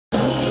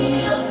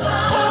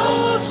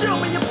Show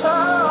me your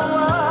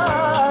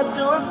power.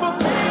 Do it for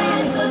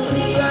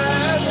me.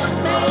 Bless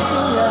me.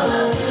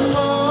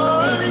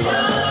 Lord,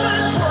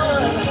 yes, what I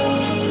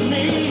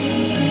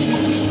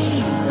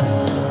need.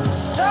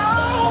 So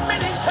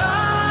many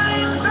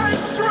times I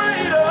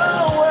strayed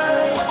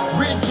away,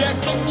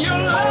 rejecting your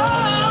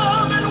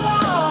love and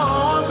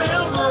warm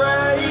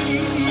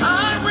embrace.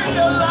 I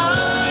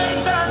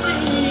realize I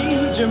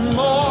need you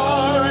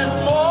more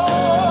and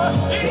more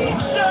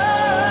each day,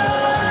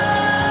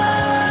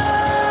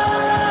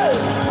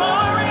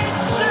 more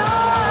each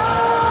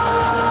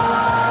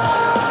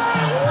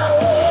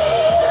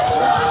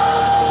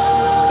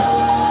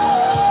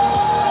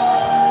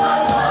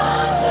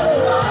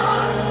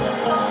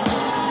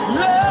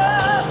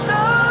less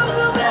of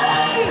me,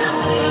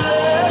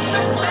 less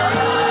of me,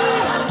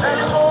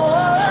 and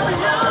more of you.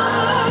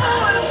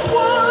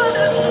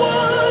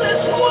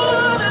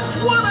 It's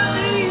what I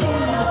need.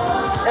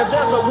 If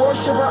there's a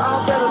worshiper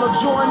out there that'll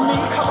join me,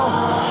 come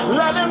on.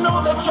 Let him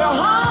know that you're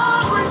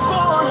hungry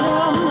for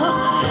him,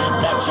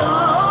 that you're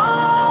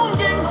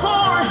longing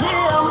for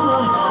him,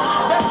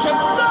 that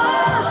you're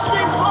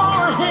thirsty for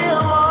him.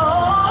 Oh,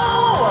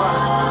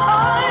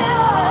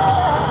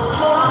 yeah.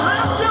 Gonna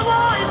lift your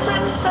voice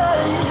and say,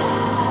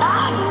 I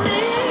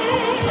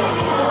need,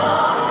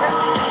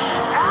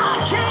 I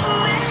can't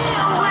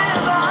live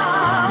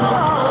without.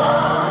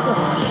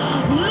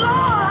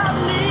 Lord, I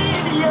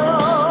need you.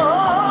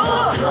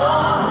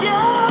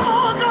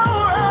 Yeah, go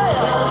right.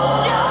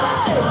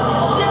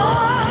 Yeah,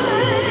 yeah.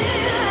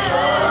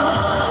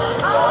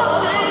 I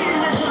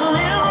need to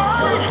live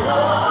right,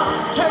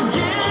 to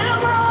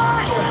give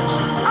right.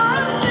 I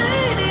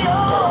need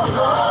you.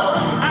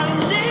 I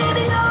need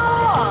you.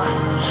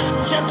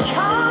 To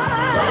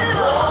kind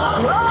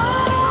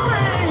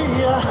glory.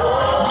 Yeah,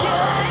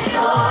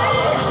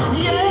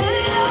 yeah.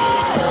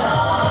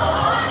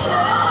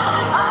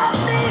 I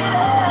need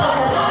it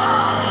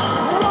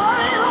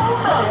right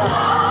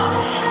on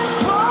me.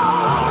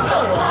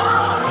 Slowly,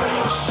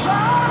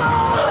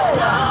 shine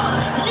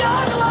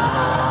your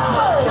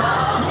light.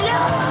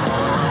 Yeah,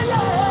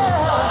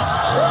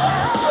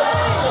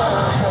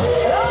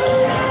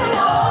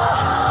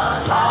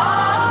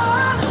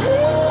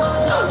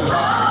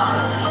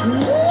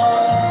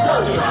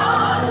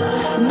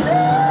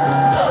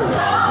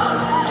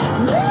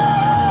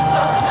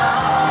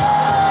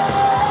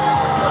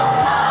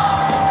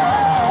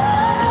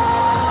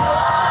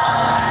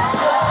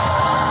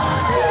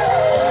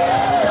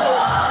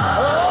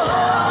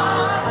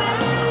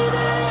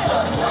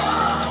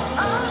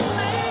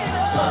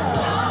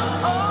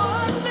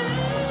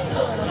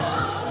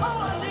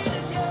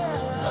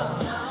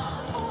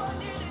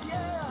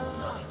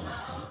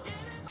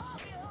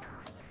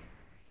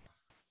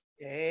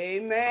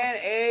 Amen,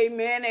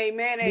 amen,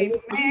 amen,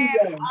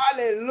 amen.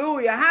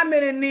 Hallelujah. How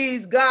many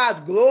needs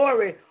God's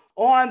glory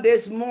on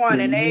this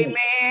morning?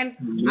 Amen.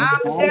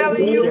 I'm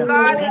telling you,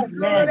 God is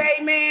good.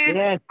 Amen.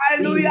 Yes.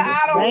 Hallelujah. I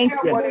don't Thank care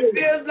you. what it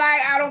feels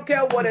like. I don't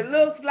care what it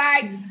looks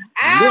like.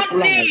 I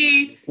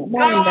need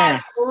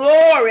God's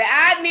glory.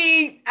 I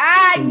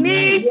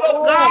need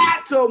for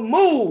God to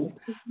move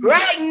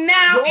right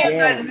now in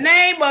the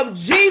name of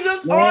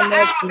Jesus on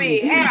our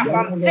behalf.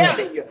 I'm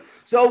telling you.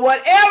 So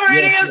whatever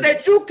it is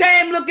that you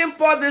came looking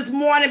for this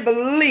morning,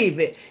 believe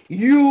it,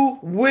 you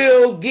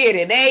will get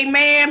it.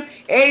 Amen.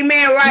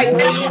 Amen. Right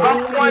now,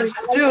 I'm going to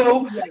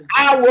do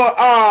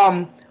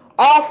our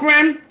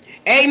offering.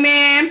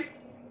 Amen.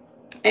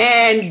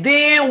 And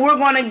then we're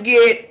going to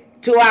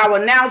get to our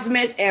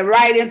announcements and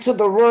right into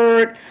the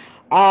word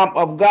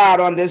of God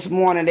on this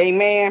morning.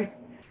 Amen.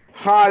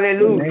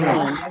 Hallelujah.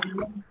 Amen.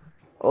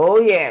 Oh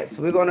yes,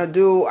 we're going to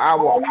do our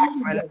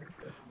offering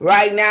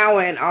right now,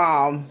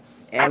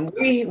 and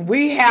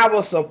we have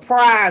a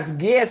surprise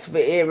guest for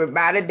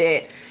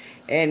everybody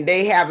and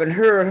they haven't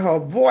heard her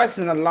voice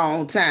in a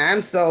long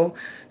time. So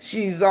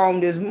she's on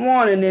this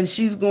morning and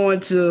she's going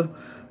to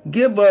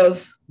give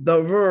us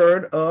the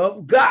word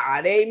of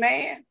God.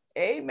 Amen.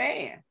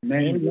 Amen.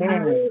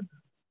 Amen.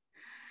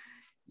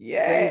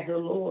 Yeah. Praise the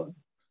Lord.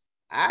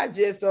 I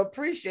just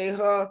appreciate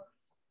her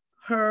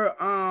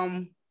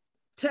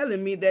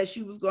telling me that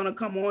she was going to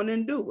come on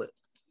and do it.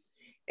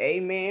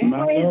 Amen.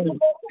 Amen.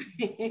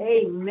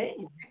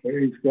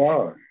 Praise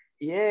God.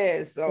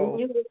 Yeah, so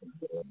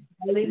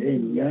so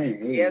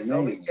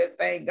we just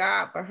thank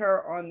God for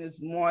her on this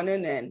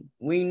morning, and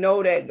we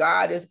know that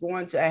God is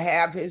going to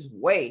have his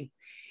way.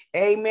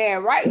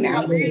 Amen. Right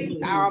now,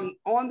 these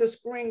on the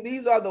screen,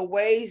 these are the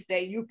ways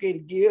that you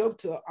can give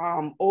to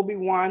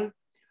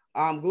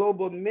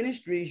ObiOneGlobal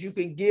Ministries. You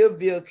can give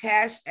via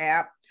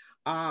CashApp.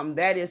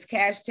 That is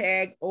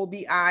hashtag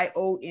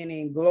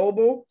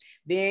ObiOneGlobal.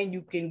 Then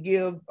you can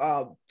give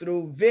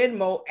through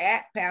Venmo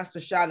at Pastor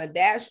Shauna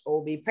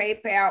 -Obi,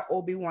 PayPal,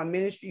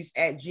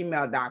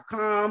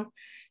 ObiOneMinistries@gmail.com,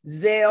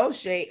 Zelle,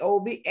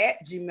 shayobi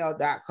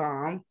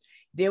 @gmail.com.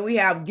 Then we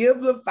have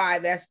Givelify,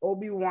 that's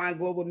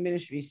ObiOneGlobal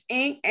Ministries,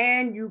 Inc.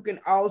 And you can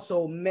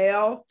also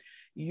mail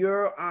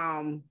your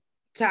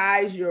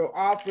tithes, your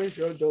offers,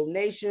 your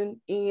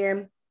donation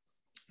in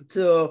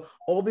to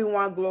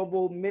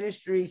ObiOneGlobal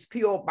Ministries,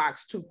 P.O.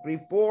 Box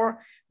 234.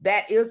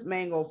 That is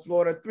Mango,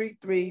 Florida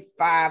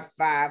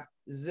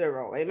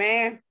 33550.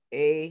 Amen.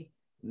 Amen.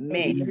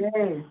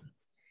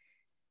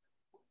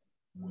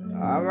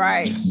 All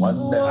right.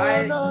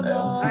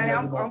 Honey,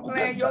 I'm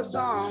playing your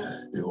song.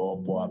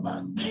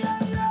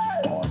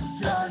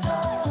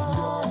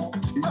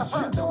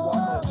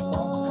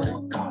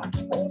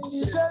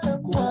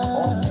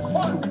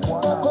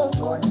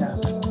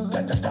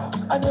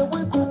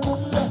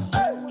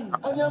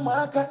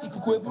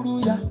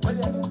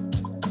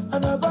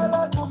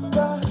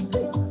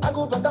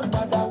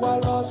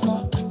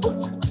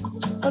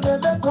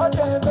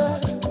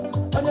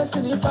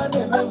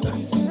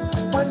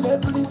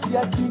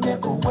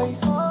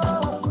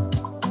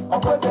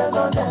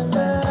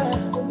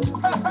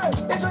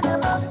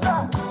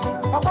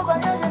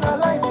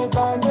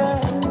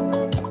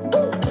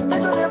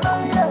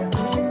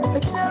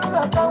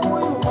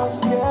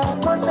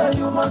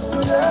 You must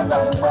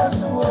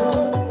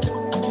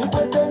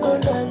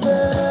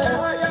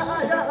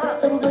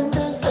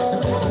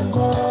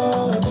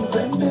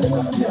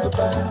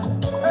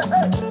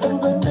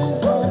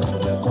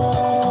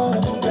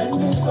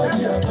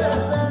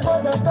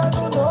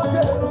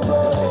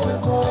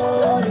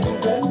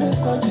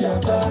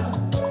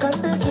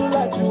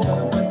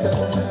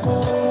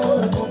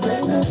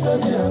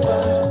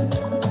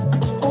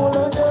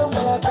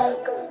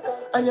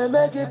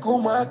make it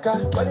kumaka.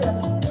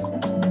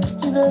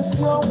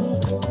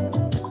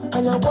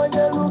 And I want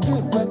you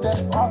looking better.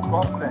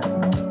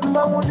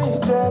 Mamuni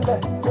Jelle,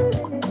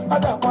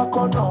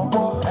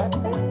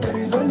 there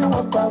is only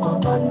one power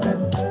man,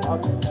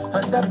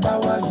 and that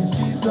power is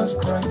Jesus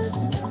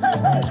Christ.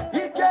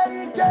 He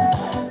can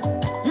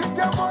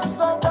most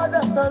of what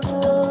can do.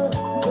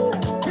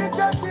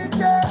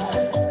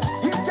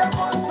 He can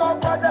most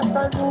of what can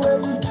do.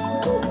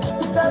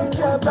 He can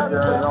hear back. He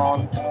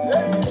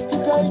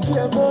can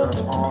hear more.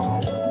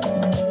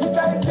 He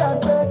can hear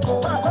back.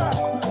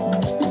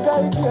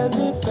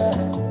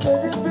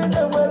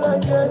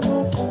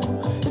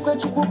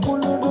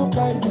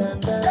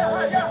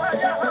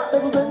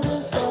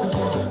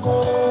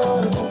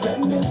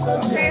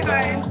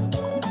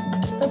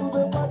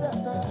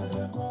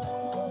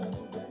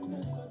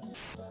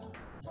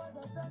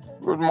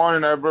 Good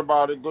morning,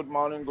 everybody. Good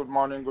morning, good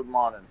morning, good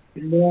morning.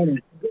 Good morning.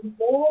 Good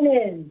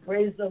morning.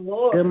 Praise the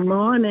Lord. Good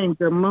morning.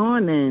 Good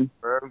morning.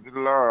 Praise the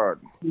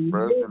Lord.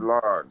 Praise the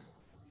Lord.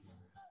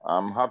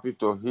 I'm happy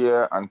to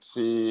hear and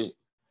see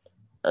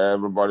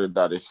everybody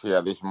that is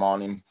here this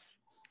morning.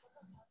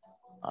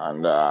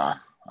 And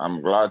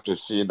I'm glad to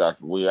see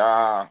that we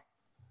are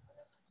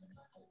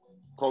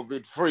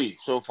COVID-free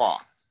so far.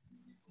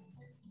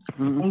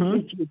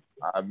 Mm-hmm.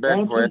 I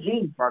beg for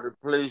everybody,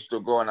 please, to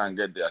go on and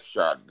get their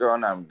shot. Go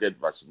on and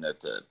get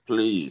vaccinated.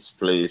 Please,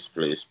 please,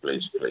 please,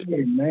 please, please.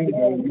 Amen.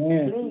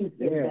 Amen.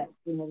 Yes.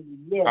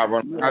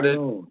 Haven't had it,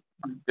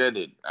 get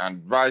it.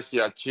 Advise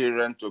your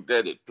children to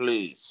get it,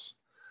 please.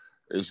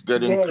 It's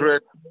getting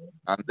crazy.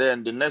 And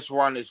then the next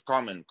one is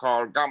coming,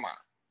 called Gamma.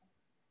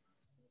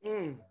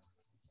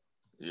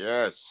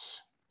 Yes.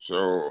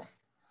 So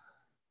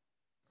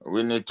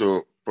we need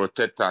to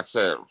protect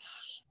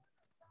ourselves.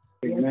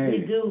 Yes, we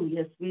do.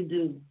 Yes, we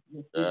do.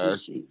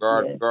 Yes,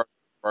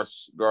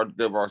 God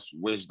gave us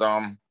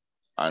wisdom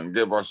and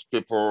gave us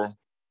people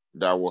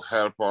that will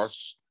help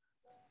us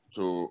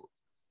to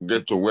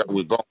get to where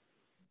we go.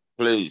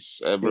 Please,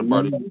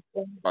 everybody,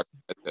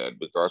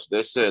 because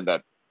they say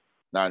that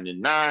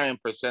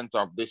 99%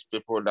 of these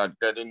people that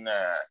getting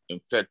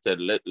infected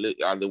lately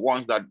are the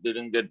ones that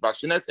didn't get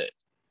vaccinated.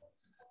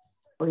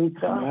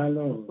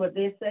 What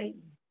they say.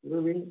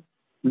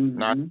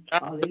 Now,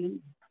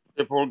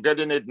 people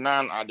getting it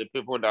now are the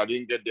people that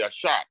didn't get their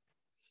shot.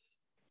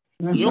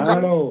 You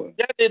can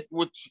get it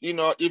with,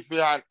 if you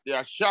had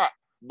their shot,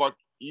 but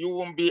you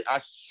won't be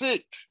as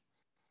sick.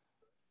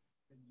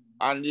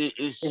 And it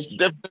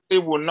definitely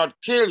will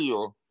not kill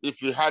you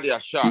if you had your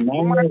shot.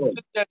 You might still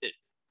get it,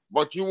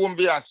 but you won't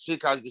be as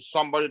sick as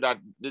somebody that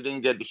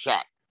didn't get the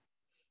shot.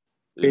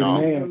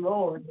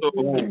 Lord. So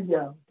go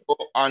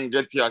and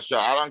get your shot.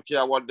 I don't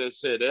care what they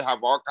say. They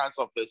have all kinds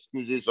of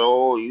excuses.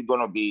 Oh, you're going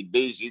to be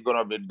this, you're going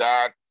to be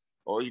that.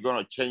 Or you're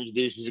going to change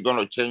this, you're going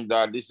to change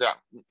that.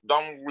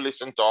 Don't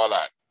listen to all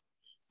that.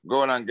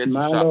 Go on and get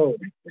your shot.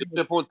 The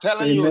people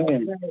telling you,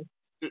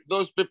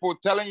 those people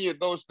telling you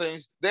those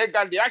things, they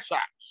got their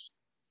shots.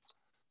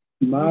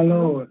 My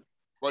Lord.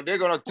 But they're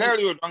going to tell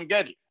you, don't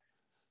get it.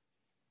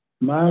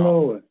 My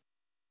Lord.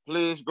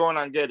 Please go on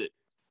and get it.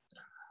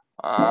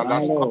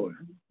 That's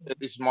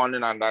this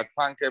morning, and I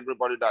thank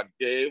everybody that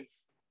gave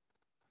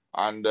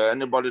and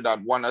anybody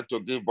that wanted to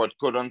give but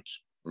couldn't.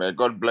 May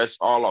God bless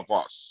all of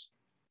us.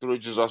 Through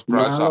Jesus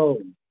Christ.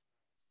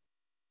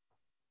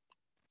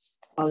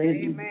 Amen.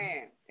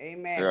 Amen.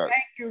 Yes.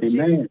 Thank you,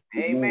 Jesus.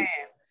 Amen.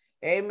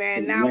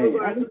 Amen. Now we're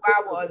going to do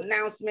our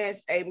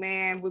announcements.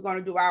 Amen. We're going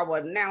to do our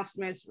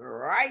announcements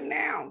right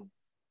now.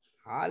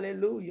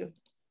 Hallelujah.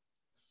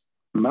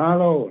 My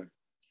Lord.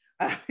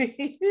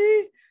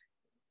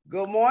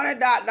 Good morning,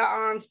 Dr.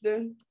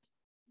 Armstrong.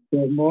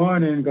 Good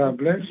morning. God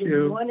bless you.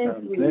 Good morning,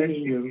 God bless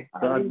you.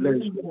 God bless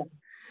you.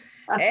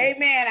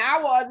 Amen.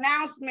 Our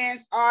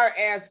announcements are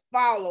as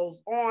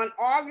follows. On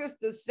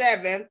August the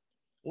 7th,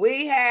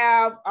 we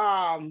have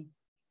a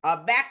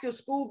back to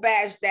school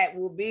bash that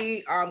will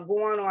be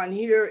going on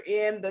here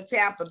in the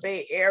Tampa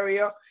Bay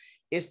area.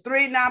 It's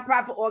 3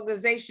 nonprofit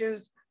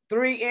organizations,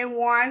 3 in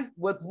 1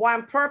 with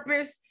one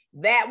purpose.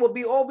 That will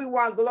be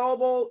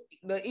ObiOneGlobal,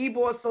 the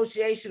Igbo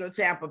Association of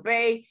Tampa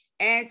Bay,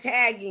 and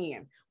Tag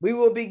In. We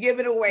will be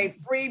giving away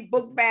free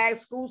book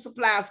bags, school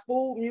supplies,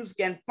 food, music,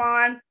 and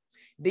fun.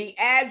 The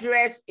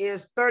address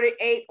is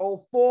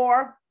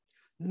 3804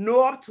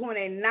 North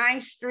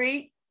 29th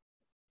Street.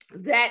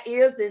 That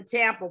is in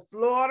Tampa,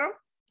 Florida.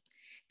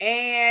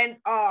 And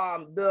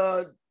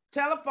the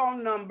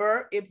telephone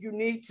number, if you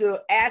need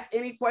to ask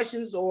any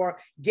questions or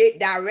get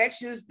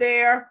directions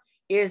there,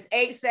 is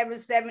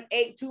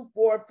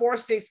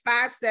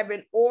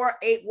 877-824-4657 or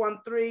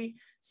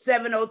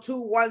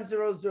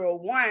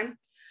 813-702-1001.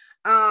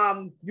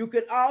 You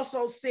can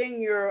also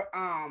send your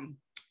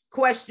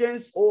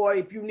questions, or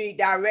if you need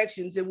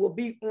directions, it will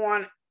be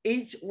on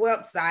each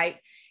website.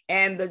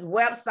 And the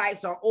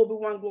websites are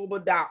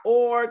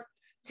ObiOneGlobal.org,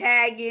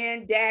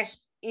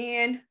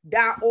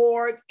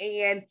 tagin-in.org,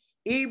 and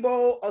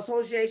Igbo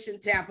Association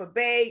Tampa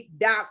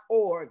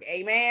Bay.org.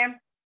 Amen.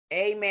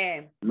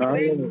 Amen.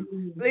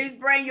 Please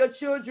bring your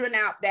children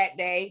out that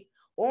day.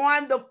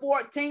 On the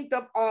 14th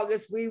of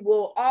August, we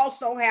will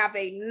also have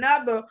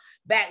another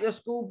back to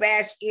school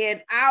bash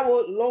in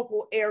our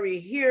local area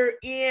here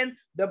in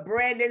the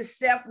Brandon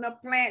Selfner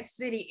Plant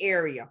City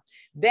area.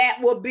 That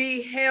will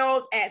be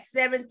held at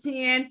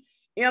 710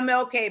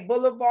 MLK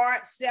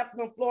Boulevard,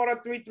 Selfner,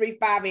 Florida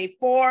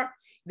 33584.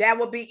 That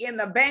will be in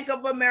the Bank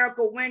of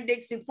America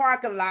Winn-Dixie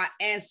parking lot,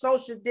 and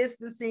social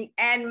distancing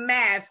and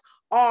masks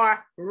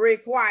are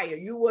required.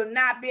 You will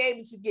not be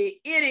able to get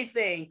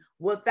anything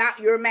without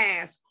your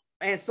mask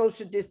and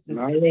social distancing.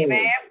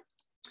 Amen.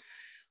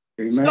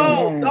 Amen.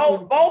 So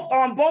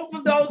on both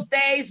of those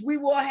days, we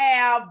will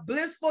have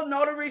blissful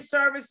notary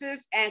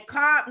services and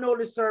card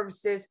notary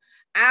services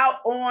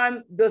out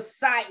on the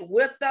site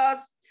with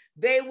us.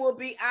 They will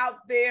be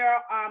out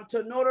there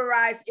to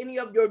notarize any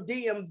of your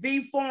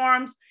DMV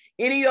forms,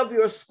 any of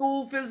your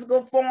school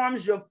physical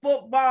forms, your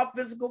football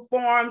physical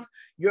forms,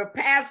 your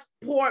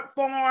passport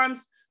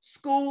forms,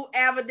 school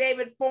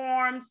affidavit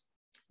forms.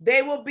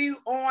 They will be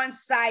on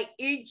site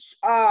each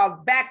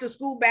back to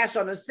school bash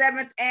on the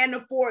 7th and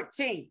the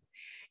 14th.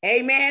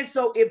 Amen.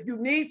 So if you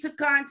need to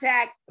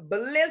contact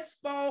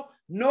Blissful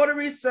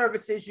Notary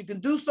Services, you can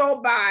do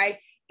so by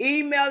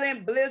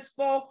emailing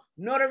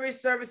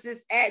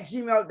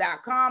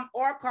blissfulnotaryservices@gmail.com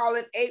or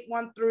calling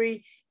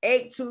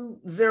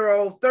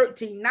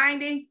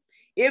 813-820-1390.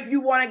 If you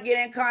want to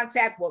get in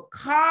contact with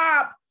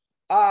Cobb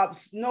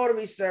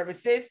Notary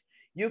Services,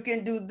 you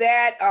can do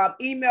that.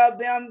 Email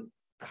them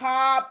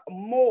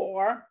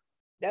cobbmore,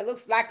 that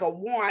looks like a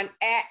 1,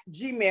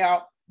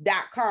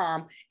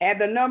 @gmail.com. And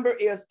the number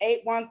is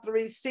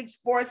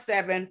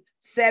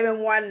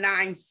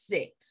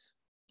 813-647-7196.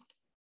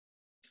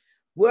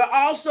 We're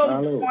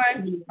also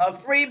doing a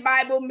free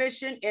Bible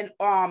mission in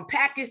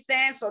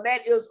Pakistan. So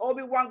that is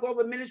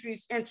ObiOneGlobal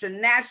Ministries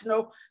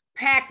International,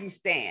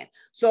 Pakistan.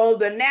 So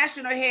the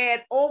national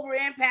head over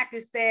in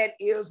Pakistan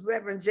is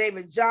Reverend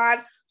David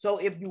John. So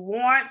if you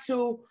want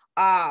to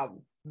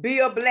be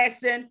a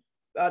blessing,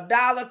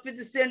 $1,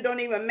 50 cents don't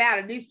even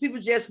matter. These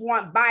people just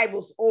want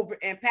Bibles over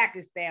in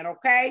Pakistan.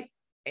 Okay.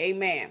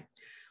 Amen.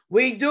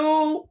 We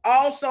do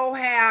also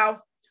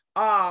have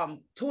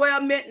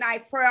 12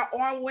 midnight prayer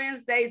on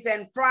Wednesdays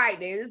and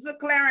Fridays. This is a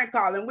clarion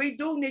call, and we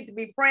do need to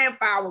be praying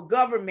for our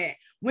government.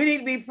 We need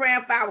to be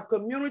praying for our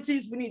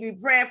communities. We need to be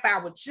praying for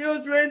our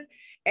children.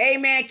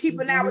 Amen.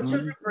 Keeping our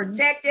children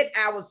protected,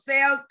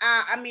 ourselves,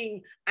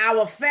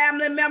 our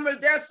family members.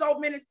 There's so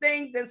many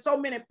things and so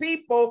many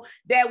people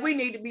that we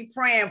need to be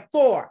praying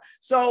for.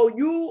 So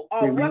you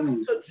are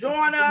welcome to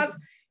join us.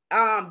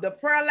 The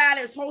prayer line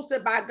is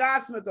hosted by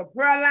Godsmaker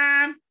Prayer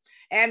Line.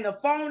 And the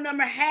phone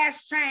number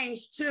has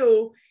changed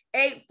to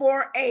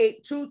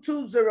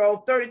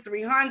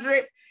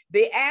 848-220-3300.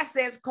 The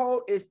access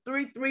code is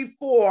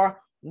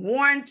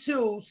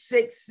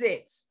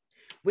 334-1266.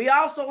 We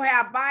also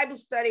have Bible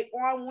study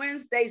on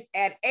Wednesdays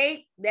at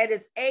 8. That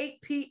is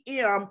 8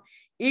 p.m.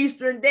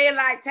 Eastern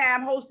Daylight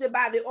Time, hosted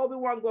by the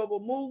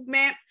ObiOneGlobal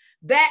Movement.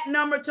 That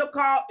number to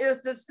call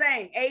is the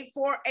same,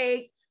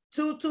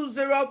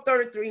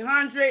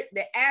 848-220-3300.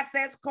 The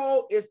access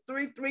code is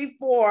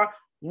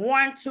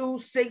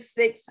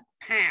 334-1266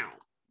 pound.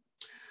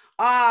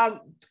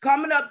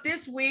 Coming up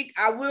this week,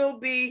 I will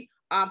be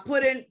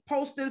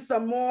posting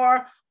some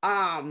more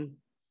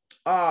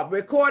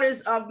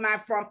recordings of my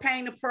From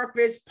Pain to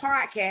Purpose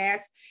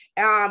podcast.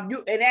 And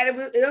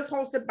that is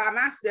hosted by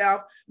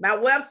myself. My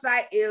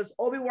website is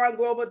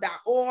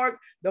ObiOneGlobal.org.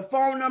 The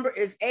phone number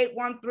is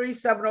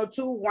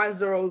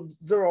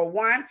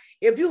 813-702-1001.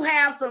 If you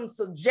have some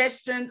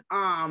suggestions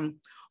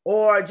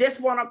or just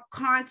want to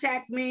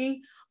contact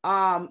me,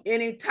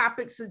 Any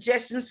topic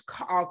suggestions,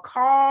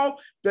 call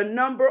the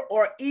number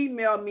or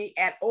email me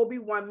at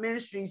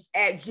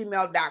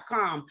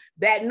ObiOneMinistries@gmail.com.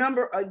 That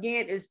number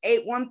again is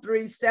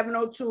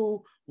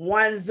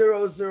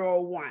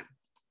 813-702-1001.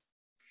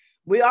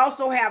 We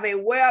also have a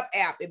web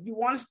app. If you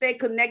want to stay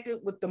connected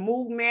with the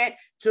movement,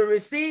 to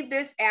receive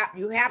this app,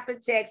 you have to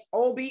text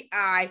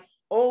ObiOne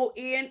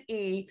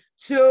to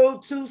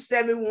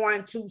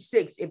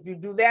 27126. If you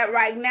do that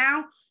right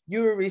now,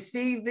 you will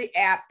receive the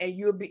app and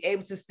you'll be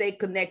able to stay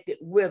connected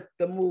with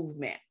the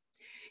movement.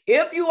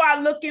 If you are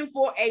looking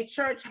for a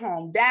church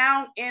home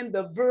down in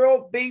the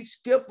Vero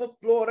Beach, Gifford,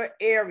 Florida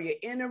area,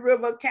 in the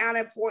River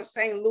County, Port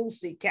St.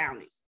 Lucie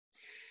counties,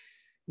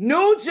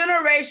 New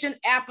Generation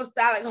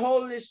Apostolic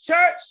Holiness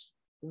Church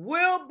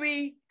will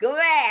be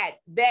glad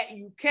that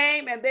you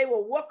came, and they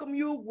will welcome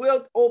you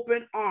with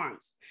open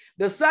arms.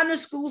 The Sunday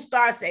school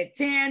starts at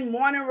 10,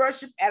 morning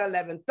worship at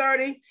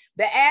 11:30.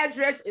 The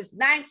address is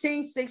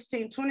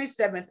 1916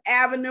 27th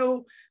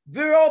Avenue,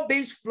 Vero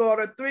Beach,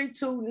 Florida,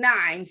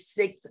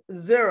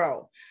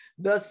 32960.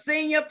 The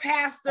senior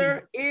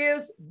pastor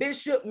is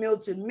Bishop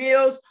Milton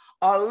Mills,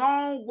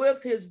 along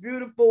with his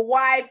beautiful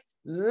wife,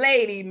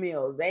 Lady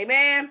Mills.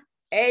 Amen.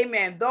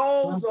 Amen.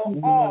 Those are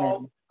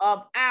all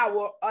of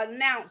our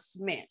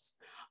announcements.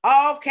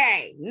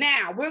 Okay,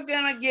 now we're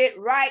going to get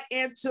right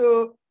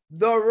into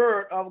the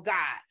word of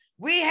God.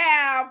 We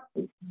have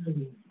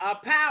a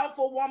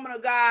powerful woman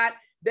of God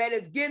that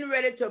is getting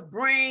ready to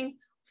bring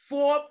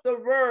forth the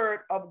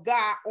word of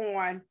God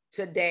on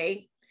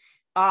today.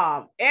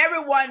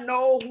 Everyone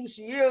knows who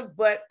she is,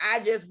 but I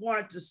just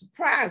wanted to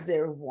surprise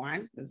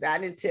everyone because I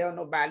didn't tell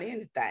nobody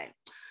anything.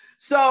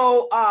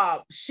 So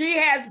she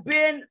has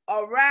been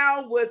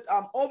around with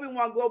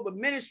ObiOneGlobal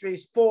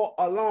Ministries for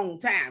a long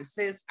time,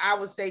 since I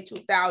would say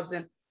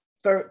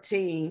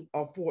 2013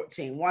 or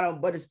 14, one of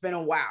them, but it's been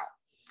a while.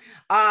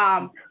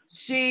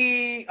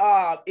 She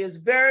is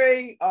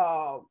very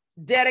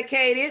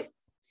dedicated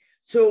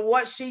to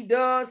what she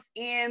does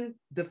in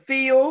the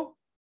field.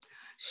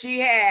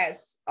 She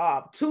has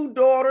 2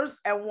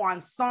 daughters and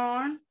 1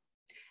 son.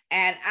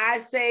 And I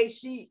say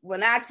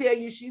when I tell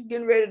you she's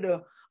getting ready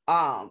to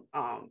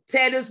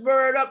tear this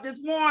word up this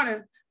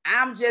morning,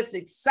 I'm just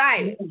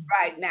excited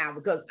right now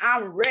because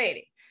I'm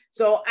ready.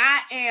 So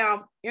I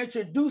am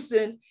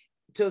introducing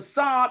to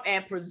some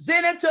and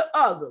presenting to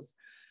others,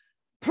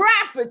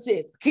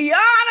 Prophetess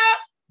Keyanna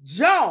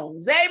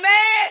Jones.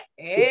 Amen.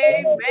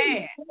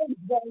 Amen.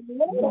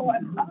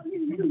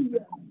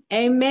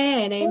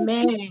 Amen.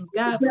 Amen.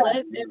 God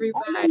bless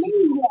everybody.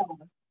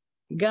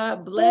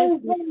 God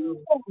bless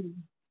you.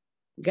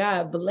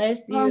 God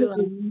bless you.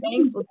 I'm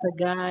thankful to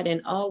God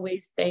and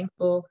always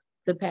thankful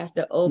to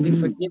Pastor Obi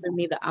for giving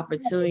me the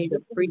opportunity to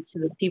preach to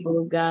the people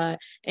of God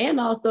and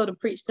also to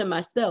preach to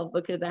myself,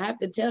 because I have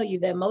to tell you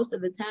that most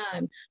of the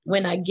time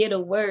when I get a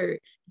word,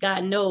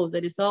 God knows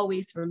that it's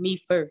always for me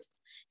first.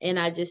 And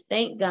I just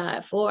thank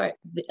God for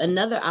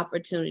another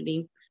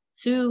opportunity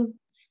to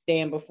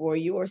stand before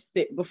you or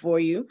sit before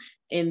you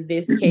in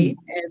this case,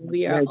 as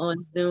we are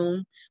on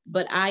Zoom.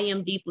 But I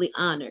am deeply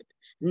honored.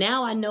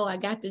 Now I know I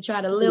got to try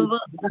to live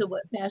up to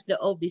what Pastor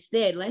Obi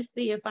said. Let's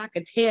see if I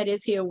could tear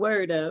this here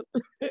word up.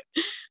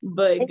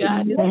 But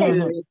God is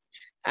good.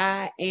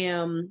 I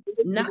am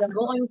not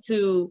going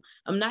to,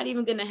 I'm not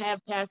even going to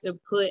have Pastor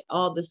put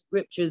all the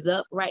scriptures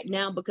up right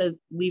now, because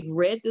we've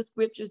read the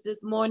scriptures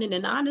this morning.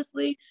 And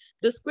honestly,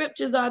 the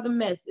scriptures are the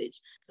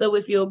message. So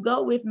if you'll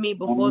go with me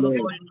before the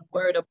Lord in a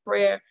word of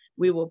prayer,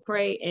 we will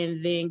pray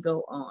and then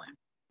go on.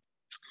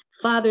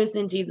 Father, it's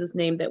in Jesus'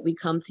 name that we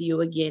come to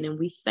you again, and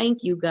we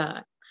thank you,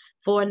 God,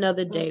 for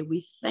another day.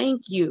 We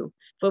thank you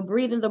for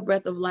breathing the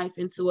breath of life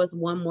into us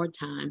one more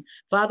time.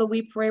 Father,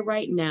 we pray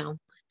right now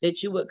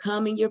that you would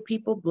come and your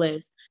people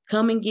bless,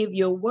 come and give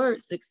your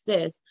word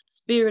success,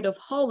 spirit of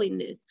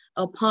holiness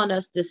upon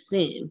us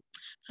descend.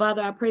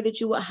 Father, I pray that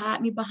you would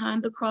hide me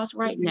behind the cross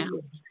right now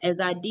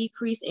as I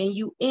decrease and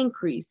you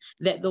increase,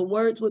 that the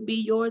words would be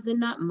yours and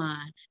not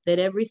mine, that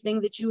everything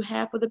that you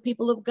have for the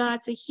people of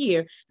God to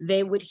hear,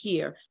 they would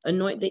hear.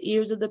 Anoint the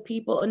ears of the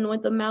people,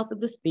 anoint the mouth of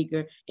the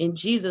speaker. In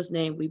Jesus'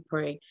 name we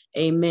pray.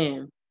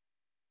 Amen.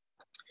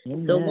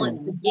 Amen. So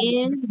once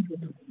again,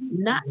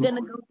 not going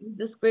to go through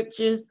the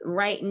scriptures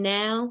right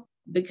now,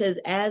 because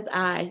as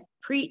I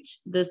preach,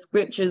 the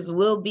scriptures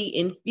will be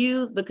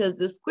infused, because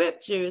the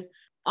scriptures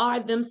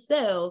are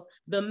themselves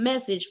the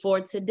message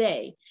for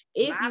today.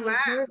 If you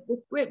have heard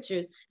the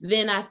scriptures,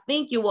 then I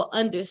think you will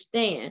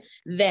understand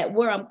that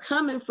where I'm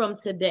coming from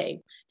today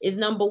is,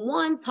 number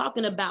one,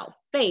 talking about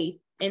faith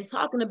and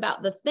talking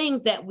about the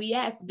things that we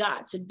ask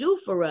God to do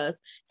for us.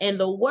 And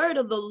the word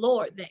of the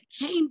Lord that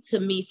came to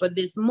me for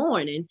this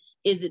morning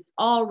is, it's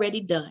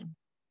already done.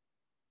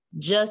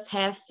 Just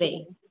have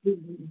faith.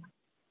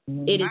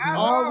 It is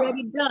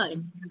already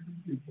done.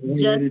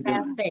 Just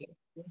have faith.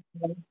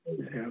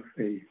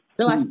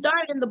 So I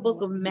started in the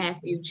book of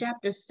Matthew,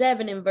 chapter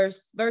 7 and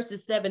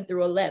verses 7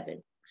 through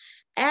 11.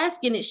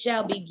 Ask and it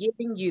shall be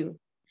given you.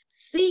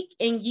 Seek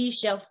and ye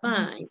shall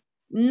find.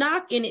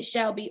 Knock and it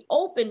shall be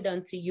opened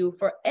unto you.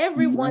 For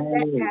everyone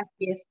that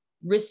asketh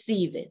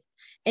receiveth,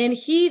 and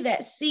he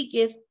that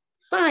seeketh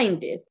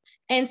findeth,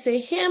 and to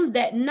him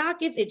that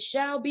knocketh it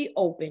shall be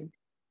opened.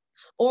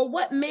 Or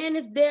what man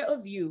is there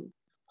of you,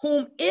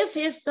 whom if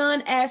his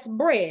son asks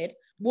bread,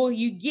 will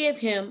you give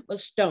him a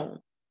stone?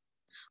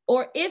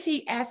 Or if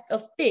he ask a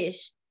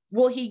fish,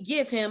 will he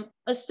give him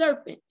a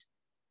serpent?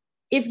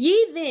 If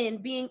ye then,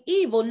 being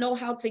evil, know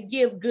how to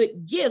give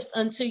good gifts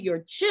unto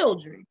your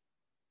children,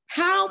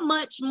 how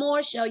much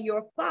more shall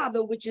your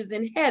Father which is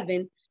in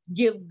heaven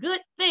give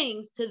good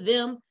things to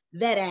them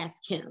that ask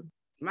him?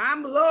 My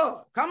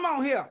Lord, come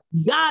on here.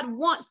 God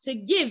wants to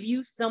give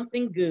you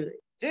something good.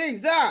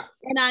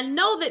 Jesus. And I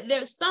know that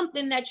there's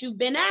something that you've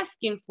been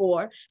asking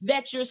for,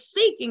 that you're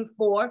seeking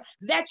for,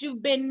 that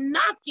you've been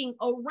knocking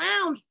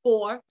around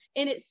for,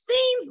 and it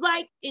seems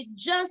like it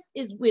just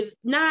is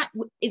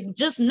it's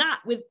just not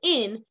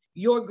within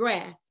your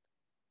grasp.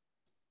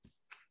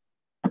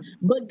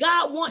 But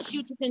God wants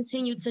you to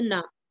continue to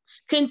knock,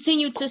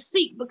 continue to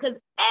seek, because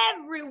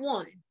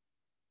everyone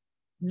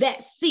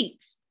that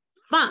seeks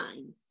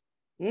finds.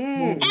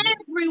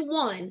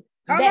 Everyone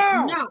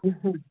that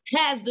knocks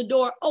has the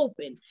door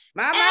open.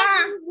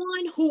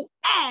 Everyone who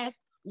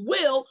asks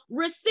will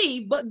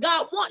receive, but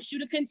God wants you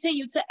to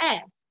continue to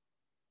ask.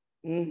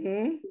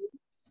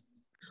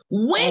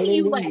 When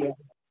you ask,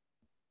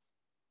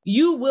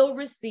 you will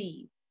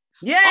receive.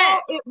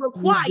 All it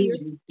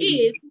requires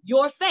is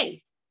your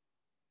faith.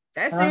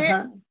 That's it.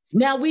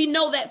 Now we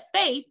know that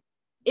faith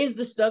is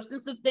the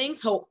substance of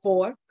things hoped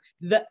for,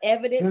 the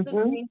evidence of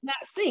things not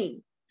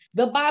seen.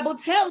 The Bible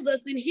tells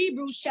us in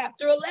Hebrews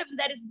chapter 11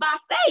 that it's by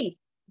faith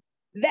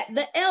that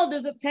the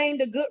elders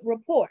obtained a good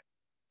report.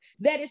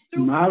 That is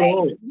through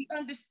faith we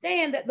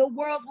understand that the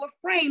worlds were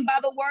framed by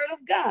the word of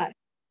God.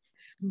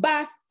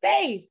 By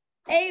faith,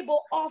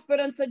 Abel offered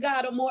unto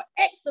God a more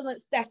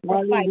excellent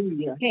sacrifice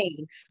than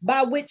Cain,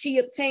 by which he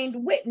obtained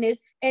witness,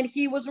 and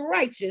he was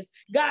righteous,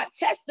 God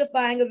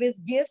testifying of his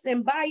gifts,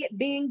 and by it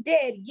being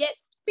dead, yet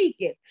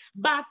speaketh.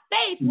 By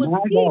faith was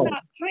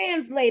Enoch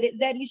translated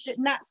that he should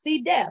not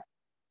see death.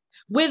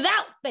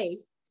 Without faith,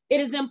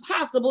 it is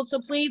impossible to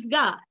please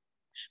God.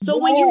 So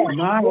when you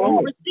ask,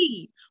 you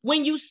receive.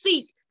 When you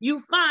seek, you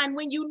find.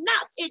 When you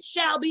knock, it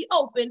shall be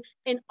open,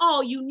 and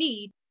all you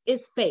need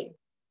is faith.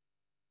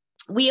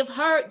 We have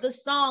heard the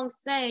song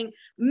sang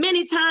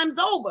many times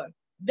over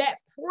that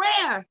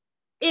prayer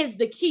is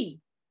the key,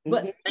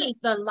 but faith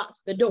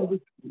unlocks the door.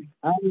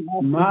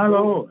 My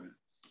Lord.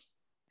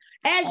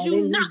 As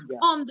you knock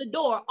on the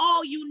door,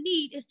 all you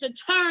need is to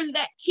turn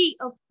that key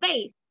of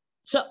faith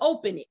to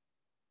open it.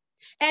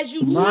 As you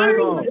turn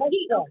the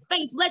key of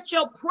faith, let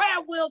your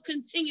prayer wheel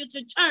continue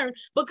to turn,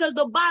 because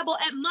the Bible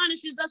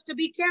admonishes us to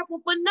be careful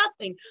for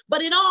nothing,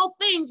 but in all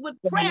things with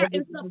prayer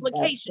and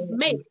supplication,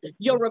 make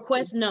your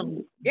request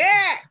known.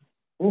 Yes.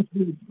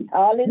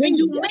 When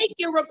you make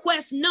your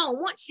request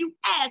known, once you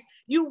ask,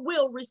 you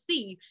will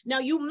receive. Now,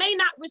 you may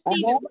not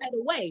receive it right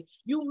away.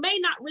 You may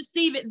not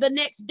receive it the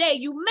next day.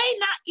 You may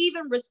not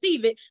even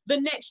receive it the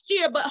next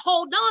year, but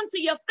hold on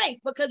to your faith,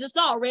 because it's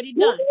already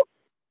done.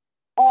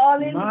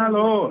 My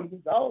Lord.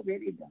 It's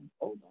already done.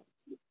 Hold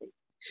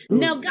on.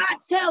 Now, God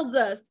tells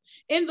us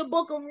in the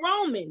book of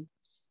Romans,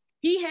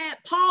 he had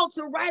Paul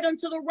to write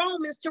unto the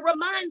Romans to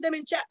remind them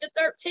in chapter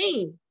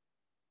 13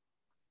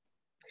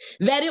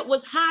 that it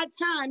was high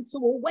time to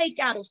awake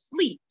out of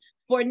sleep,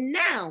 for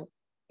now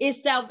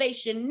is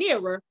salvation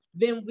nearer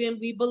than when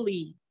we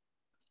believe.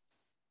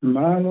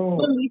 My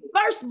Lord. When we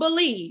first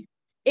believed,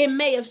 it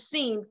may have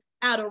seemed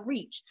out of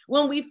reach.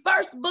 When we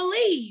first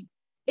believed,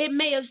 it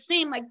may have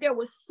seemed like there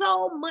was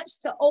so much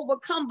to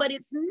overcome, but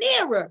it's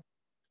nearer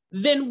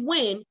than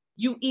when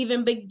you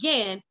even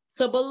began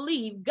to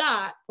believe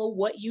God for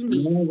what you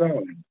need.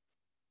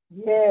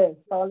 Yes,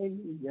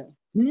 hallelujah.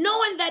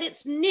 Knowing that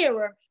it's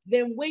nearer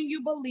than when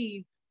you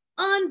believe,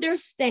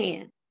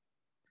 understand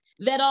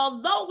that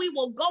although we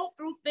will go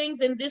through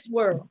things in this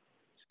world,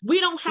 we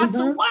don't have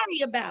to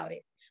worry about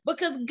it,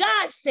 because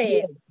God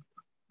said,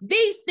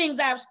 these things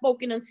I have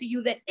spoken unto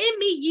you, that in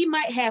me ye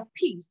might have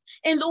peace.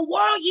 In the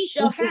world ye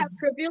shall have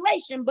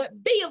tribulation,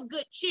 but be of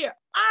good cheer.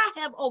 I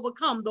have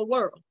overcome the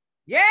world.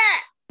 Yes.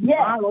 Yes.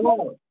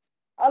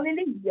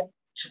 Hallelujah.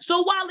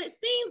 So while it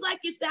seems like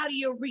it's out of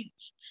your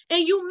reach,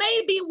 and you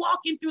may be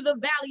walking through the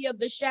valley of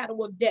the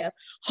shadow of death,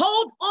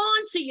 hold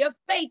on to your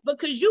faith,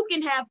 because you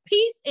can have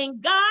peace in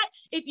God.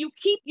 If you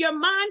keep your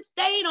mind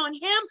stayed on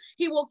him,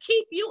 he will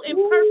keep you in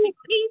perfect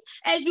peace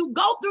as you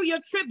go through your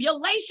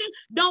tribulation.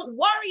 Don't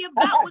worry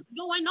about what's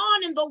going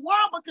on in the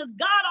world, because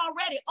God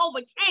already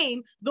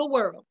overcame the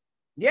world.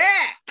 Yes.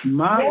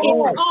 My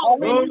Lord. It's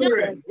already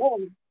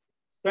done.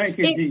 Thank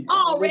you, it's Jesus.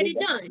 already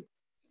done.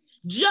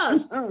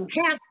 Just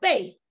have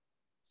faith.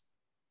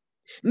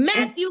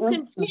 Matthew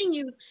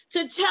continues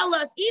to tell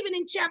us, even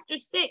in chapter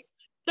 6,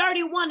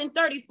 31 and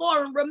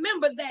 34. And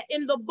remember that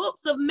in the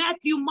books of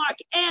Matthew, Mark,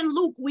 and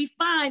Luke, we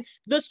find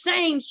the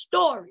same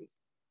stories,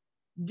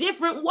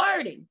 different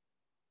wording.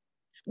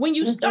 When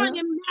you start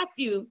in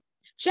Matthew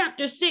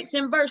chapter 6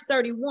 and verse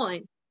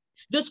 31,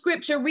 the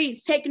scripture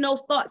reads, take no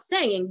thought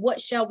saying,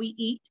 what shall we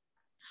eat?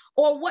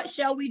 Or what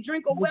shall we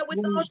drink, or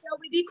wherewithal shall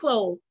we be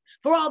clothed?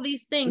 For all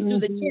these things do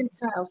the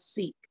Gentiles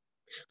seek.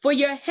 For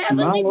your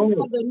heavenly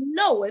Father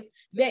knoweth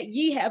that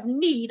ye have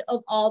need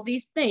of all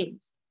these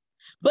things.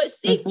 But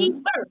seek ye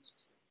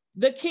first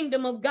the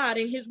kingdom of God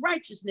and his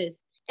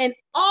righteousness, and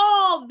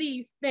all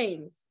these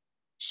things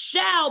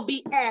shall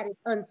be added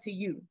unto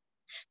you.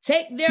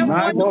 Take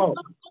therefore no thought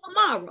for the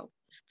morrow,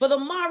 for the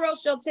morrow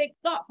shall take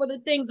thought for the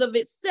things of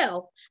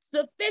itself.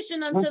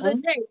 Sufficient unto the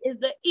day is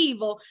the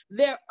evil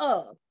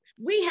thereof.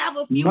 We have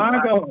a few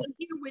words in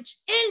here which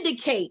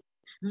indicate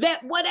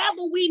that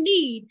whatever we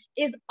need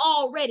is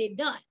already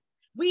done.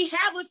 We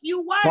have a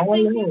few words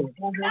in here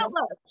that tell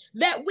us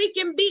that we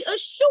can be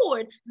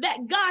assured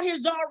that God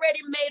has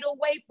already made a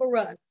way for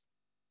us.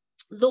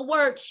 The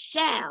word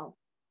shall.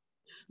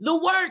 The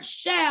word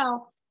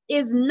shall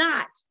is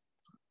not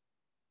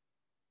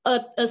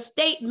a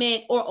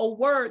statement or a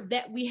word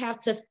that we have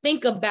to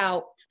think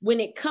about when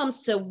it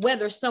comes to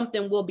whether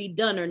something will be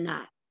done or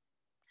not.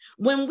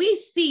 When we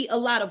see a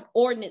lot of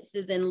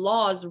ordinances and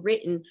laws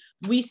written,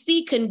 we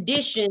see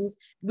conditions.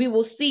 We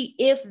will see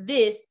if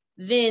this,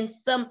 then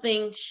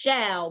something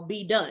shall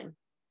be done.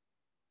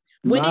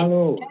 When it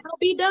shall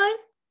be done,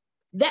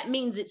 that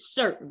means it's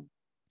certain.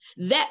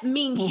 That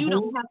means you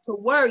don't have to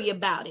worry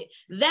about it.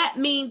 That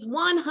means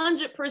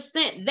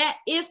 100% that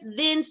if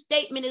then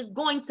statement is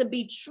going to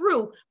be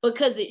true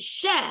because it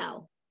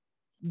shall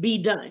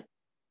be done.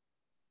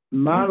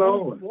 My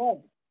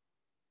Lord.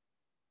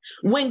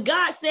 When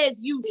God says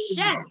you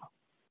shall,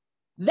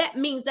 that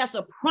means that's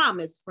a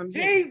promise from him.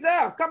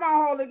 Jesus, come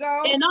on, Holy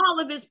Ghost. And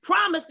all of his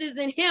promises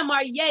in him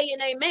are yea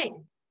and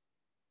amen.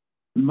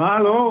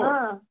 My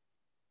Lord.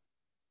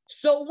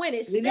 So when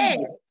it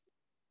says,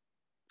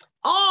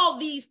 all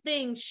these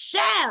things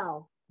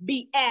shall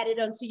be added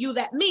unto you,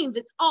 that means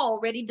it's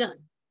already done.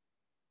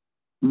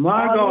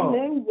 My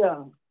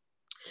God.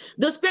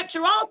 The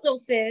scripture also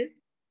says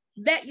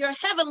that your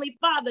heavenly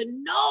Father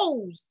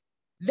knows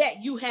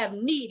that you have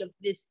need of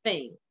this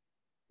thing.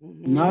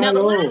 Now,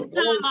 the last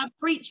time I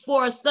preached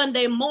for a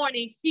Sunday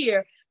morning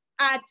here,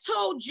 I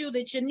told you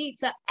that you need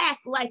to act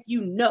like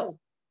you know.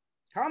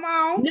 Come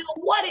on. Now,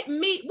 what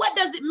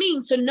does it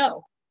mean to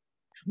know?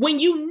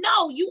 When you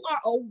know, you are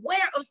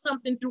aware of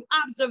something through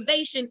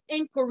observation,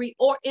 inquiry,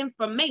 or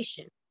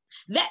information.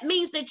 That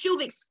means that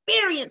you've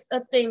experienced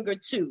a thing or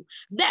two.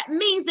 That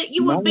means that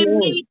you have been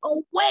made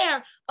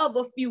aware of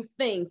a few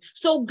things.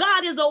 So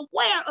God is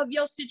aware of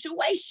your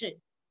situation.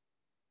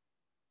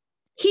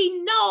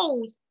 He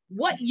knows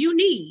what you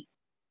need.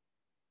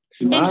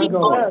 And he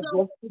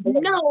also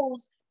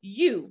knows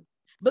you,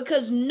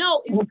 because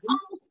know is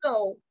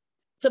also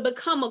to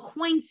become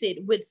acquainted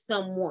with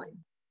someone,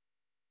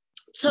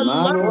 to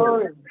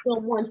learn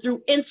someone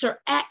through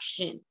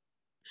interaction.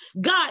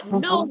 God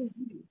knows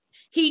you.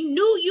 He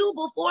knew you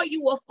before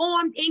you were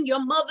formed in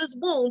your mother's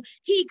womb.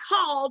 He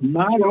called you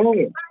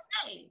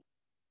by name.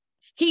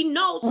 He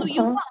knows who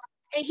you are.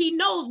 And he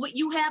knows what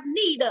you have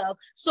need of.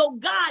 So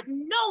God,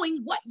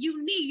 knowing what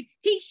you need,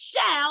 he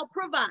shall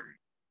provide.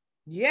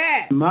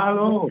 Yes. My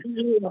Lord.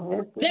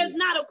 There's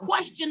not a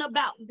question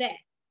about that.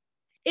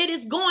 It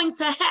is going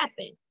to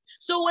happen.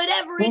 So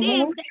whatever it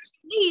is that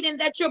you need and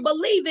that you're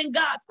believing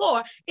God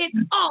for,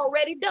 it's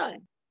already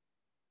done.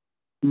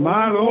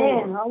 My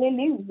Lord.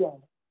 Hallelujah.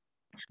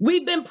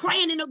 We've been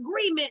praying in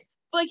agreement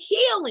for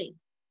healing.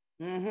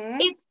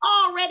 It's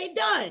already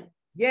done.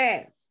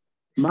 Yes.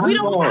 We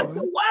don't have to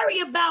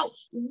worry about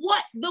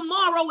what the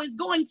morrow is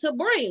going to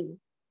bring,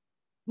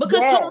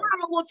 because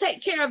tomorrow will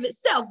take care of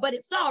itself, but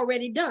it's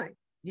already done.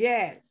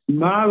 Yes.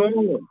 My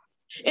Lord.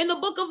 In the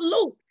book of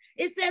Luke,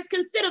 it says,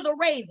 consider the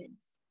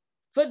ravens,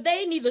 for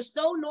they neither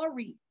sow nor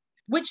reap,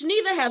 which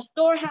neither have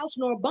storehouse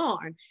nor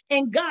barn,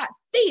 and God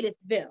feedeth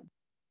them.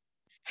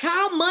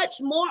 How much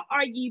more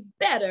are ye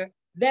better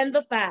than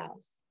the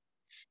fowls?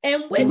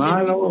 And which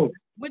of you,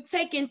 with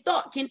taking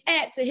thought, can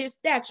add to his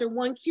stature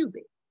 1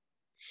 cubit?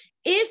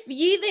 If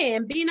ye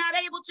then be not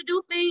able to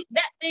do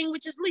that thing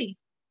which is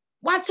least,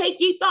 why take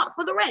ye thought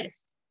for the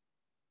rest?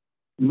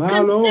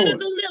 Consider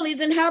the lilies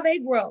and how they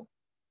grow.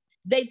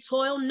 They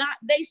toil not,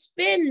 they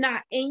spin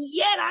not, and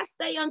yet I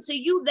say unto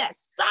you that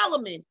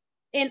Solomon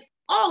in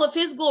all of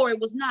his glory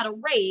was not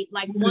arrayed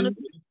like one of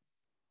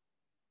these.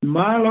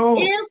 My Lord.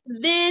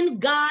 If then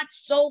God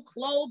so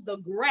clothed the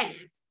grass,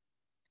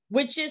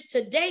 which is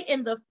today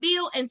in the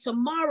field and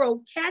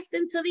tomorrow cast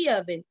into the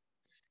oven,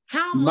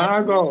 how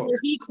much more will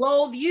he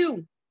clothe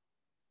you,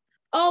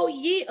 O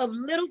ye of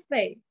little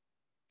faith?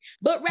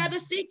 But rather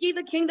seek ye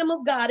the kingdom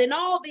of God, and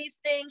all these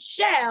things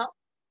shall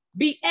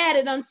be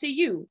added unto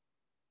you.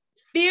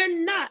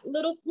 Fear not,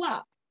 little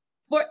flock,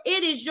 for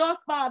it is your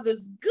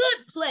Father's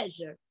good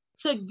pleasure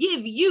to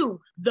give you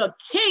the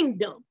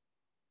kingdom.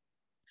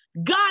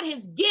 God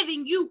is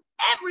giving you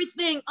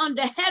everything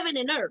under heaven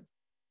and earth.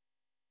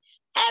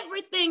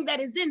 Everything that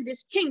is in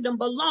this kingdom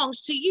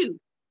belongs to you.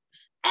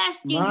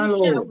 Ask and you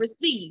shall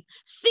receive.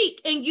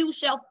 Seek and you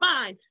shall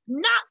find.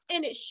 Knock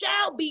and it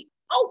shall be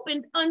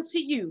opened unto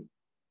you.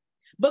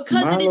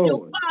 Because it is your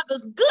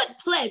Father's good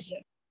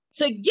pleasure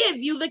to give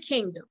you the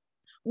kingdom.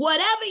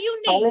 Whatever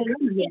you need,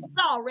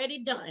 it's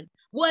already done.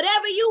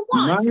 Whatever you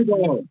want,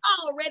 it's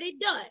already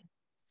done.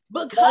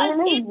 Because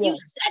if you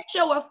set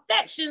your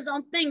affections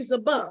on things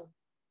above,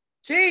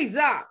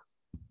 Jesus,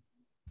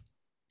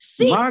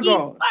 seek ye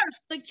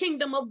first the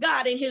kingdom of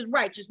God and his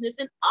righteousness,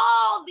 and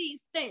all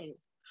these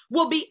things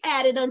will be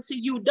added unto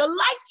you. Delight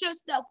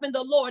yourself in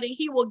the Lord, and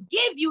he will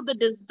give you the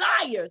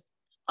desires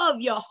of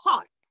your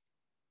heart.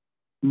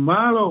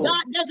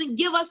 God doesn't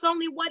give us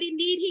only what he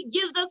needs. He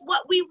gives us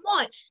what we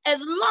want,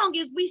 as long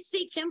as we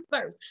seek him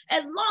first,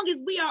 as long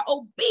as we are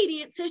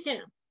obedient to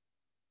him.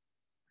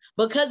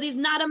 Because he's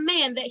not a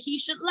man that he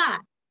should lie.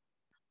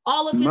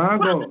 All of his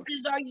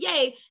promises are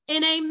yea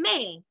and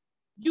amen.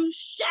 You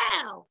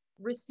shall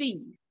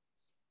receive.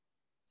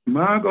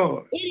 My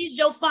God. It is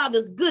your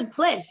Father's good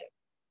pleasure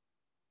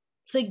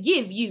to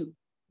give you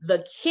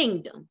the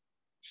kingdom.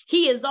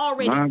 He is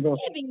already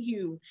giving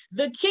you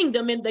the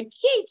kingdom, and the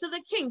key to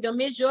the kingdom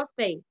is your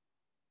faith.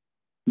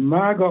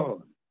 My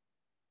God.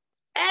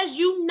 As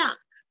you knock,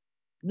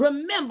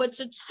 remember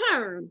to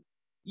turn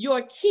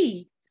your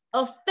key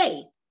of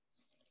faith.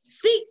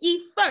 Seek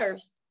ye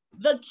first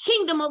the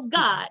kingdom of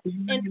God,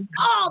 and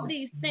all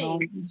these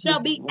things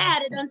shall be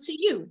added unto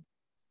you.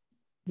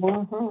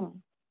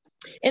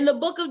 In the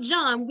book of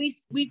John, we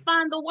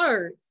find the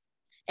words,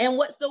 and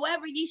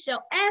whatsoever ye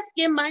shall ask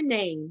in my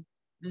name,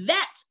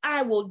 that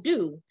I will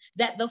do,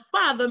 that the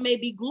Father may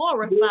be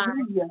glorified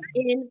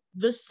in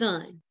the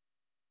Son.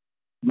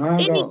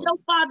 It is your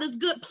Father's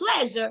good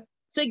pleasure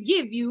to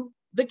give you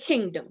the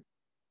kingdom.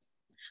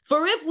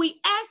 For if we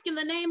ask in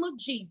the name of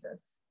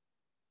Jesus,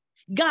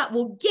 God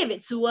will give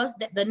it to us,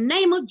 that the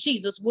name of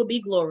Jesus will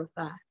be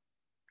glorified.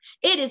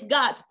 It is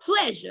God's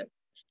pleasure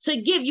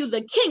to give you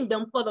the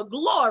kingdom for the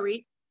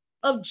glory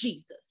of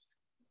Jesus.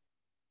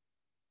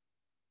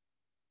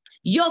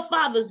 Your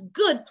Father's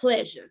good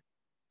pleasure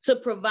to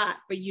provide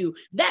for you.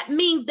 That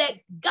means that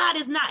God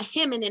is not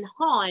hemming and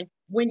hawing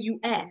when you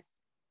ask.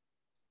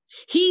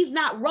 He's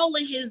not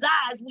rolling his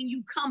eyes when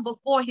you come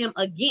before him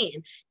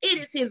again. It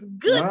is his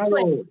good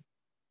pleasure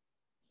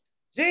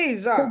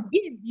to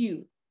give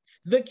you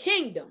the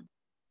kingdom.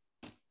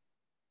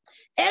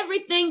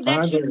 Everything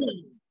that you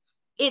need,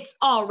 it's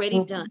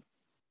already done.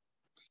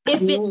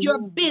 If it's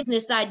your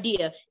business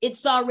idea,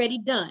 it's already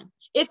done.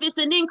 If it's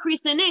an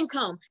increase in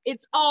income,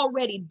 it's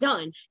already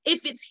done.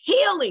 If it's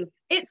healing,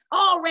 it's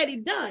already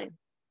done.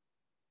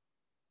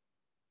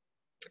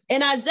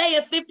 In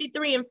Isaiah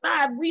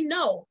 53:5, we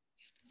know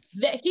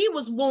that he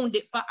was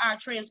wounded for our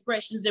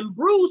transgressions and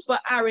bruised for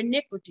our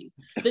iniquities.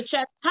 The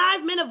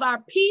chastisement of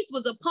our peace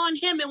was upon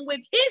him, and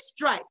with his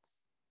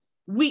stripes,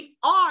 we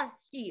are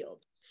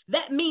healed.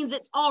 That means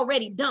it's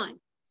already done.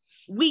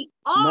 We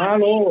are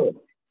healed.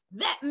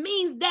 That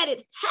means that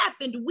it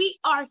happened. We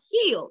are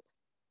healed.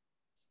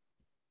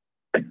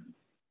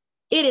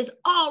 It is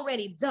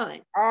already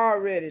done.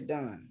 Already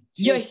done.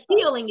 Your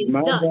healing is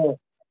done.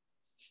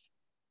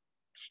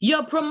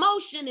 Your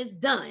promotion is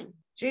done.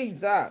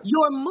 Jesus.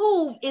 Your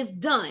move is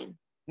done.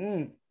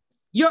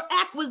 Your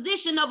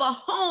acquisition of a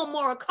home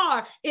or a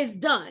car is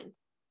done.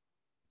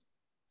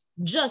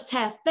 Just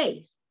have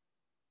faith.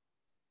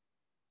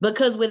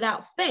 Because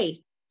without faith,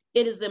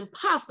 it is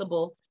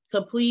impossible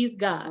to please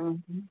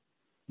God.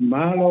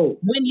 My Lord.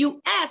 When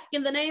you ask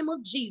in the name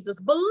of Jesus,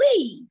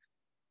 believe,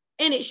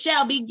 and it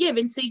shall be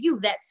given to you.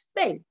 That's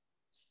faith.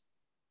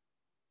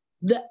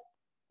 The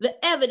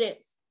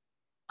evidence,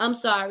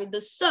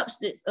 the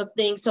substance of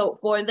things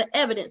hoped for, and the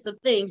evidence of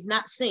things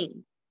not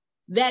seen.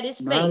 That is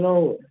faith. My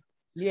Lord.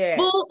 Yeah.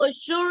 Full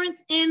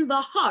assurance in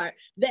the heart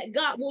that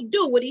God will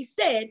do what he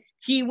said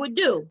he would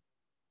do.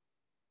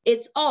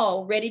 It's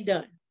already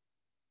done.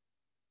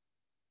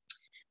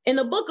 In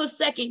the book of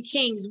 2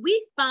 Kings,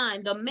 we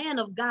find the man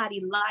of God,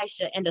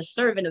 Elisha, and a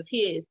servant of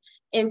his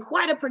in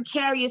quite a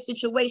precarious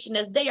situation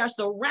as they are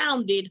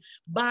surrounded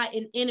by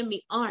an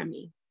enemy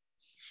army.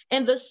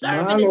 And the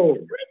servant is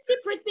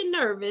pretty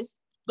nervous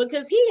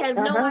because he has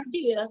no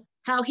idea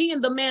how he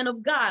and the man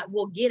of God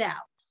will get out.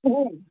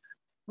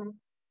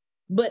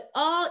 But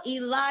all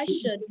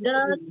Elisha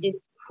does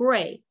is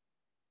pray.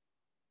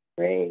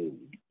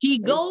 He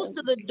goes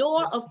to the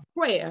door of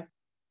prayer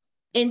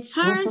and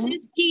turns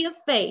his key of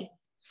faith.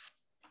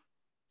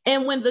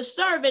 And when the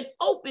servant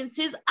opens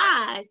his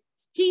eyes,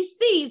 he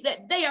sees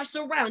that they are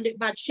surrounded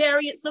by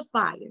chariots of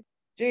fire.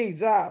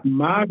 Jesus.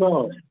 My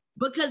God.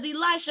 Because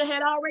Elisha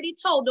had already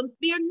told them,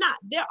 fear not,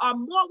 there are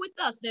more with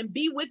us than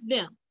be with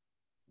them.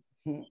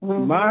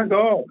 My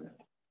God.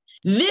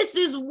 This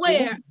is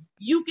where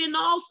you can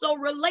also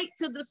relate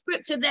to the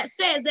scripture that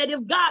says that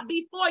if God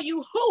be for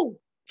you, who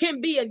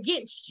can be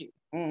against you?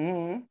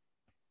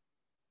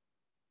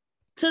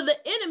 To the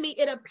enemy,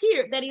 it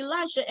appeared that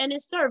Elisha and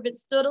his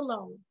servants stood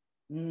alone.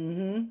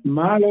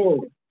 My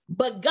Lord.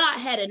 But God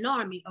had an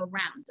army around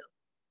them.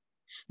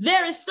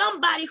 There is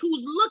somebody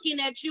who's looking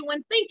at you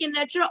and thinking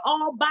that you're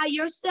all by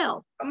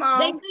yourself. Come on.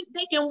 They think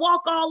they can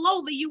walk all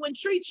over you and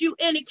treat you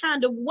any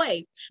kind of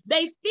way.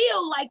 They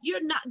feel like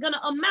you're not going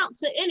to amount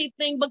to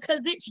anything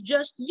because it's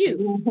just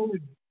you.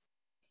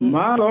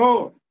 My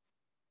Lord.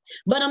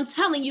 But I'm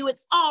telling you,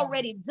 it's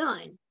already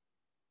done.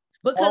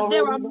 because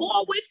there are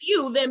more with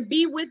you than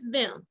be with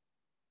them.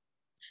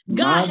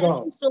 God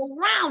has you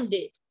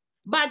surrounded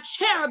by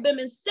cherubim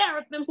and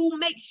seraphim who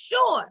make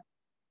sure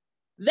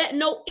that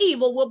no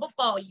evil will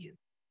befall you,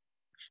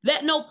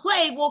 that no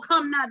plague will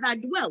come nigh thy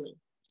dwelling,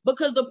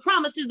 because the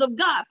promises of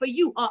God for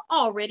you are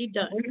already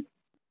done.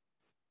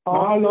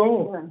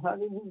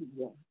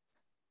 Hallelujah.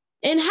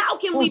 And how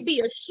can we be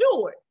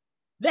assured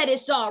that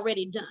it's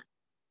already done?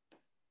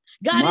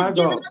 God has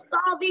given us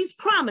all these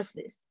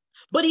promises,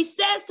 but he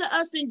says to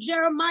us in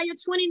Jeremiah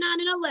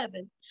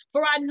 29:11,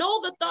 for I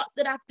know the thoughts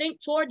that I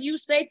think toward you,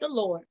 saith the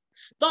Lord,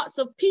 thoughts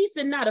of peace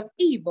and not of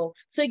evil,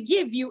 to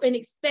give you an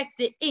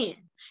expected end.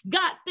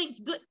 God thinks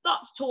good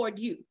thoughts toward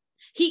you.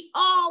 He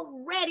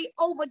already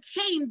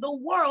overcame the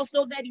world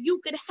so that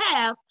you could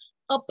have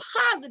a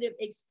positive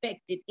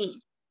expected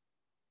end.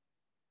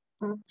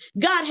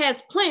 God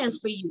has plans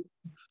for you.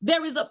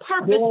 There is a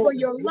purpose for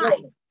your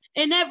life.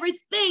 And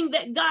everything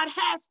that God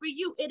has for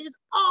you, it is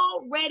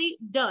already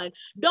done.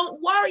 Don't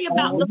worry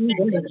about the fact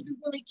that you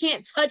really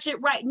can't touch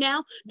it right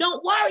now.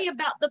 Don't worry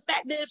about the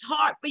fact that it's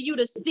hard for you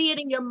to see it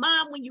in your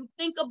mind when you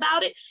think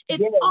about it.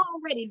 It's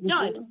already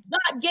done.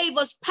 God gave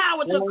us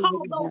power to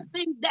call those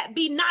things that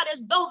be not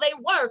as though they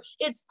were.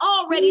 It's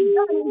already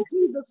done in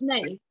Jesus'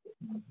 name.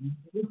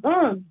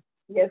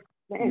 Yes,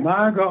 ma'am.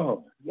 My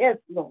God. Yes,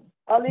 Lord.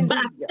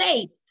 By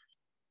faith.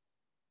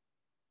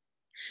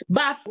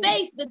 By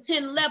faith, the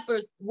 10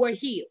 lepers were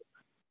healed.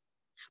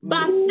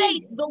 By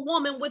faith, the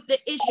woman with the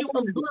issue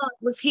of blood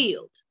was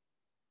healed.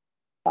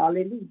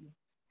 Hallelujah.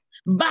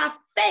 By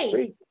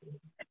faith,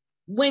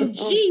 when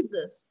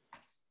Jesus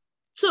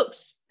took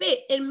spit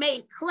and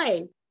made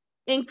clay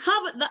and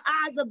covered the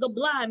eyes of the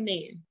blind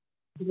man,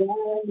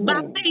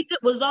 by faith,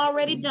 it was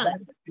already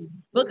done.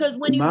 Because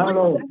when he went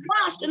to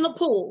wash in the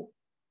pool,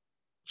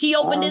 he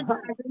opened his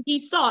eyes and he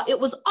saw it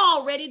was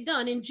already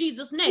done in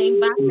Jesus'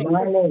 name by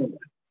faith.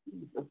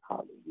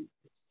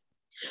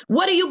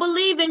 What do you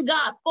believe in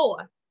God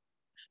for?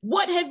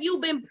 What have you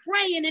been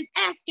praying and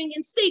asking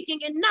and seeking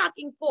and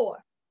knocking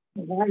for?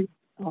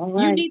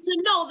 You need to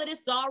know that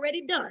it's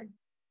already done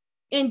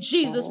in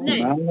Jesus'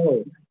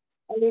 name.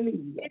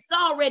 It's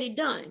already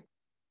done.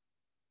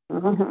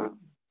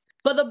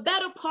 For the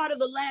better part of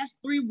the last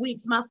 3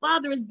 weeks, my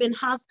father has been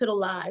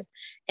hospitalized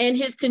and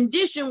his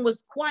condition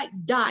was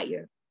quite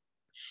dire.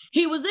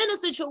 He was in a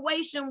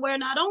situation where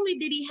not only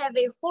did he have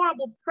a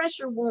horrible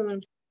pressure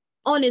wound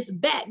on his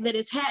back that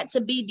has had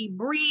to be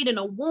debrided and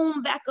a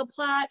wound vac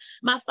applied,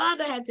 my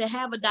father had to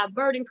have a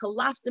diverting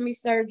colostomy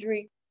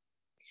surgery.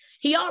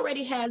 He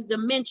already has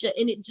dementia,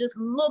 and it just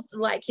looked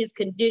like his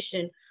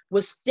condition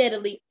was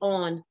steadily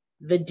on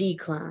the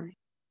decline.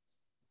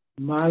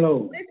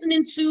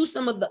 Listening to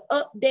some of the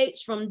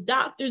updates from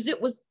doctors, it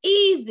was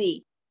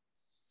easy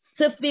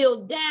to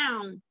feel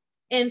down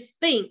and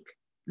think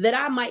that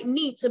I might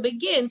need to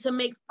begin to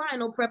make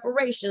final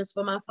preparations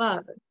for my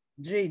father.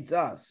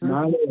 Jesus.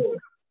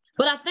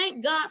 But I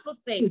thank God for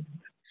faith.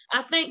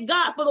 I thank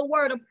God for the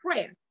word of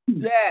prayer.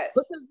 Yes.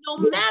 Because no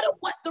matter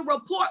what the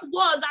report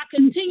was, I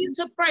continued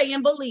to pray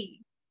and believe.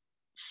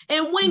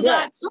 And when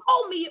God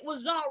told me it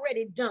was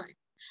already done,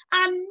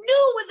 I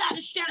knew without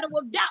a shadow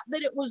of doubt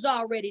that it was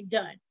already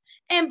done.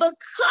 And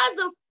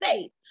because of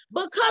faith,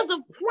 because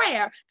of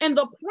prayer and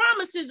the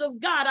promises of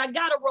God, I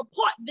got a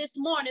report this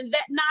morning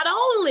that not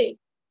only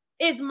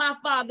is my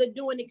father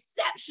doing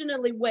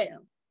exceptionally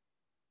well,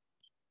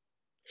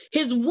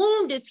 his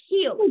wound is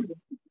healed.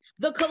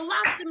 The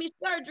colostomy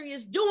surgery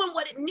is doing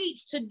what it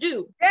needs to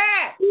do.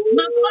 Yeah.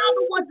 My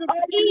father wasn't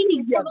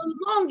eating for the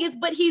longest,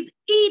 but he's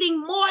eating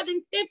more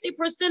than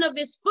 50% of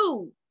his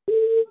food.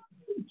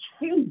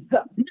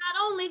 Not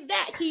only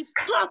that, he's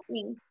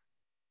talking.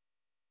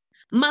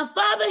 My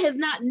father has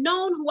not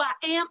known who I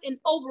am in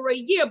over a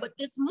year, but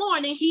this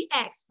morning he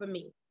asked for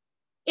me.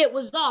 It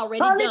was already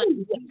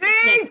done.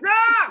 Jesus,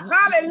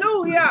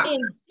 hallelujah.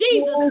 In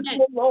Jesus'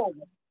 name,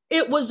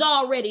 it was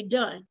already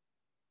done.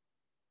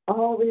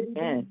 Already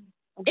done.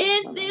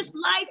 In this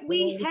life,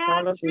 we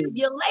have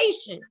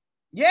tribulation.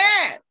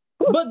 Yes.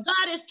 But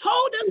God has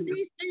told us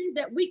these things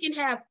that we can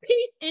have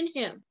peace in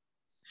him.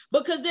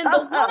 Because in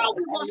the world,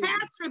 we will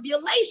have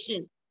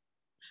tribulation.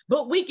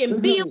 But we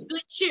can be of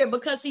good cheer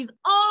because he's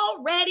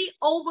already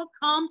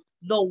overcome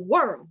the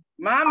world.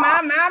 My.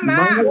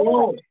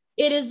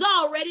 It is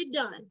already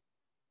done.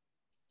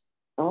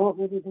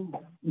 Already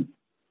done.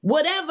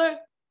 Whatever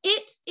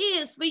it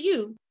is for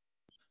you,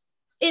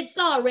 it's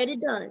already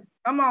done.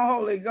 Come on,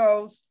 Holy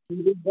Ghost.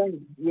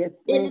 Yes,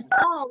 it is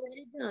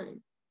already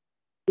done.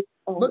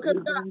 Because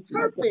God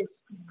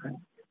purposed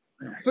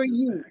for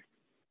you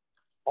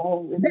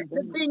that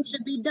the thing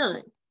should be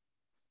done.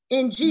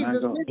 In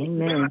Jesus'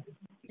 name. Amen.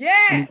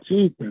 Yeah. In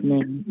Jesus'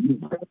 name.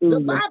 The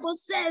Bible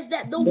says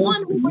that the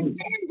one who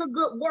began the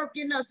good work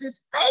in us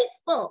is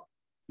faithful.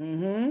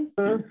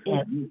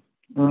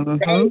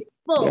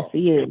 Faithful. Yes,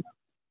 he is.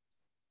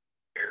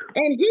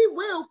 And he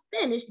will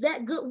finish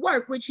that good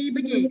work which he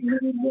began.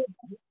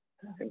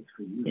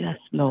 Yes,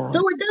 Lord. So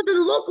it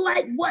doesn't look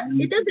like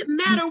it doesn't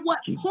matter what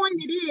point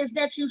it is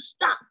that you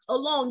stopped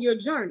along your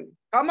journey.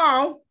 Come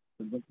on.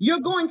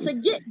 You're going to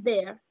get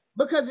there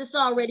because it's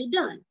already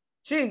done.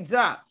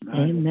 Jesus.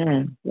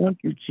 Amen. Thank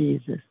you,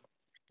 Jesus.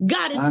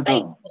 God is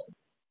faithful.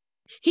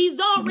 He's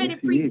already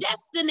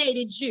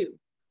predestinated you.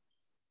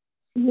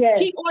 Yes.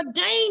 He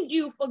ordained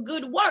you for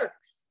good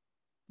works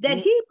that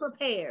he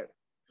prepared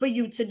for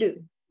you to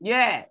do.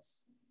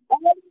 Yes.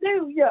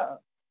 Hallelujah.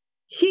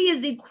 He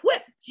has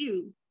equipped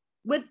you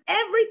with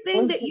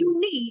everything that you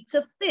need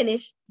to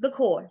finish the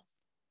course.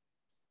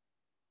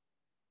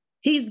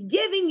 He's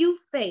giving you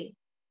faith.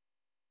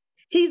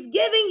 He's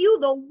giving you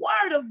the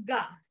word of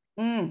God.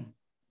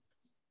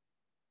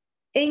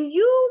 And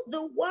use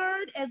the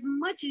word as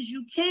much as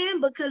you can,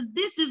 because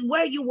this is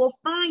where you will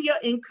find your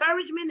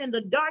encouragement in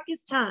the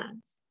darkest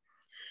times.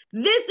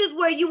 This is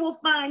where you will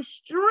find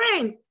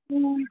strength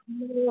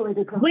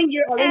when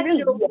you're at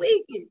your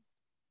weakest.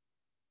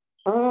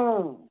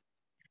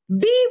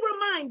 Be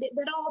reminded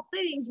that all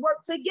things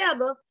work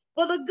together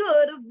for the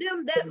good of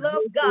them that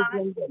love God,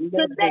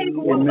 to they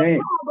who are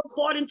called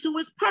according to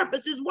his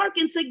purpose, is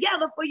working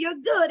together for your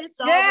good.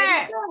 It's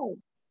already done.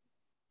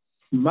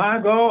 My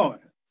God.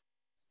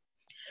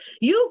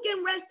 You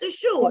can rest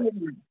assured,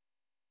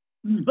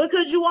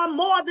 because you are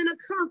more than a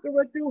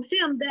conqueror through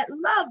him that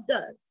loved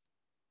us.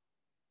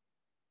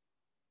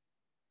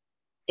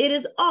 It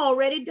is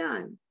already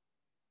done.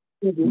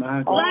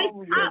 Life's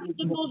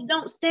obstacles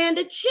don't stand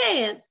a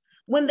chance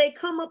when they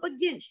come up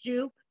against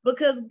you,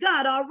 because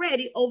God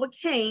already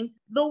overcame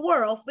the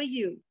world for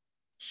you.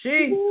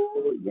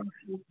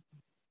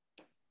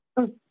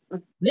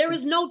 There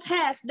is no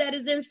task that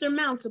is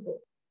insurmountable.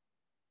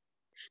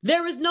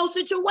 There is no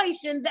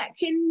situation that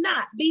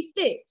cannot be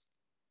fixed.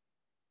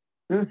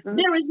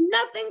 There is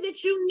nothing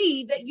that you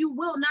need that you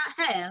will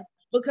not have,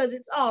 because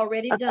it's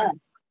already done.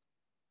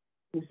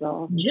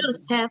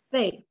 Just have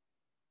faith.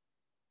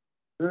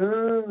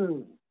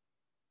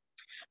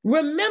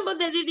 Remember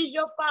that it is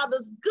your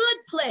Father's good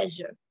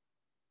pleasure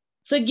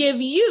to give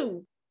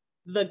you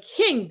the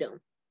kingdom.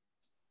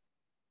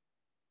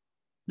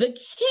 The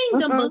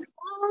kingdom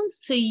belongs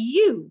to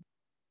you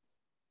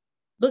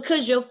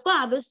because your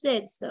Father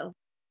said so.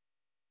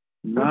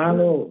 My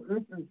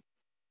Lord.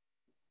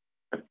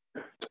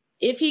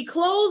 If he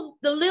clothes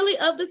the lily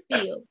of the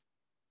field,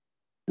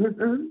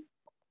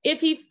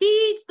 if he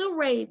feeds the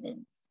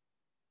ravens,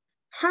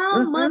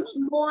 how much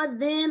more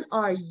then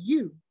are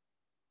you?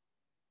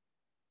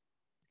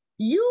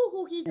 You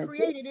who he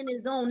created in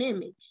his own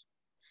image.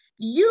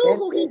 You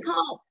who he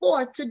called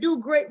forth to do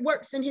great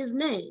works in his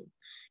name.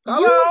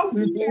 You who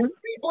he has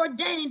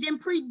preordained and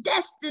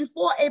predestined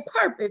for a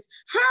purpose.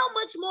 How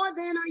much more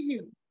then are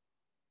you?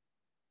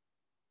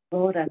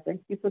 Lord, I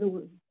thank you for the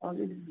word.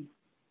 Hallelujah.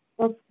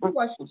 You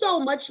are so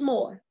much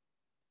more.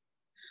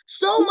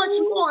 So much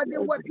more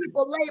than what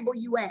people label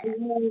you as.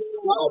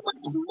 So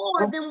much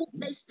more than what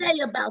they say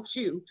about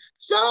you.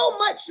 So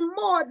much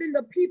more than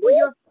the people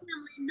your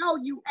family know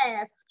you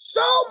as.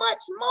 So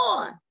much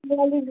more.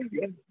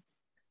 Hallelujah.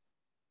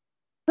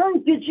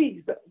 Thank you,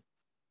 Jesus.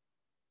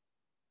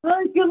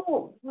 Thank you,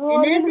 Lord.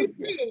 And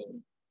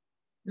everything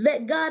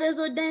that God has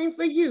ordained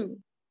for you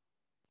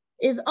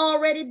is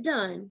already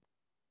done.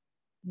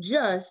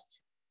 Just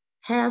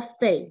have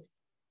faith.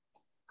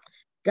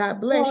 God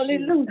bless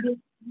you.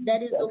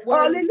 That is the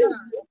word of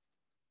God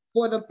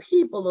for the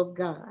people of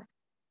God.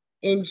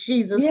 In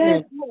Jesus'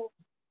 name.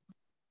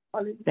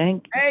 Thank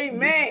you.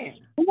 Amen.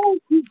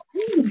 Thank you,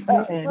 Jesus.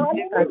 And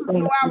we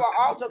do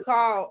our altar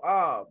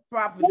call,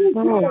 Prophetess. In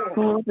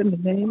the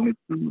name of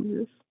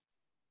Jesus.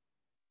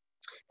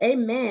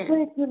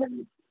 Amen.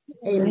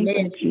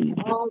 Amen. It's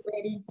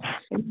already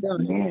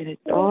done. Amen.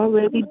 It's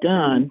already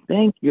done.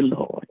 Thank you,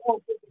 Lord.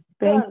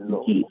 Thank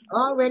you, Jesus.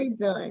 Already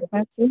done.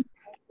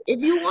 If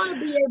you want to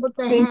be able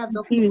to have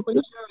the full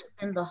assurance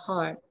in the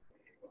heart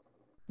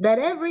that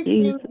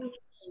everything you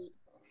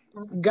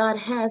need, God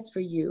has for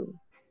you,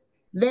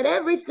 that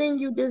everything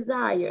you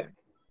desire,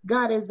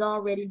 God has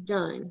already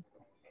done.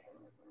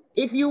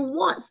 If you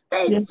want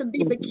faith to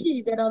be the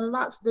key that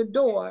unlocks the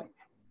door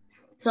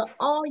to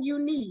all you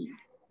need,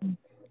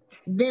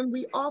 then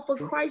we offer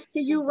Christ to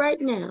you right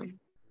now.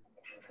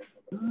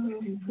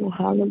 Oh,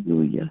 hallelujah.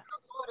 The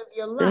Lord of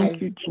your life.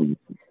 Thank you, Jesus.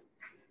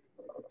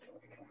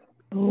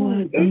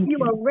 Oh, if you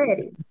are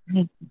ready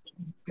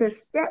to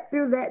step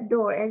through that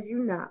door as you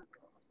knock,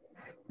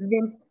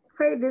 then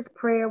pray this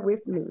prayer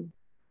with me.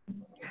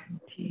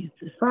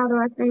 Jesus. Father,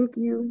 I thank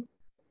you.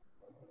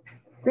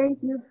 Thank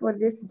you for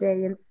this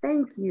day, and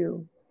thank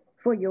you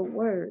for your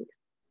word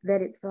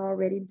that it's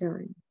already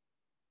done.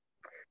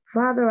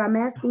 Father, I'm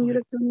asking you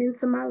to come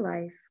into my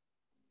life,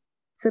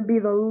 to be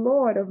the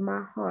Lord of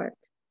my heart,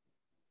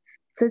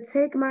 to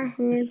take my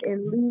hand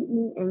and lead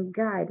me and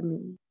guide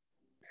me.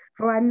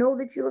 For I know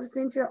that you have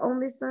sent your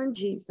only son,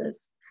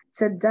 Jesus,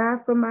 to die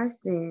for my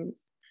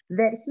sins,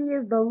 that he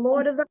is the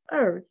Lord of the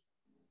earth,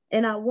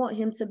 and I want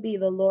him to be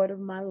the Lord of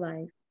my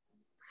life.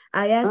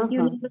 I ask you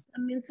to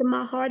come into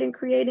my heart and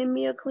create in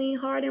me a clean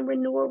heart and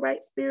renew a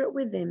right spirit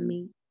within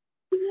me.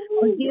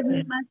 Forgive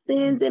me my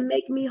sins and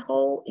make me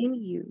whole in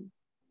you.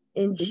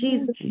 In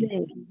Jesus'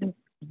 name,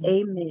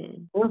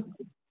 amen.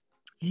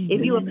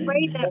 If you have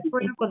prayed that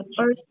prayer for the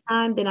first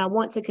time, then I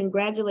want to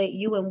congratulate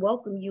you and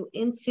welcome you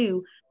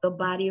into the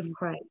body of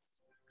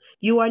Christ.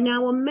 You are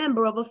now a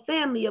member of a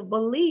family of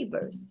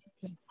believers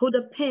who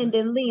depend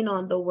and lean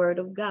on the word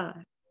of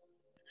God.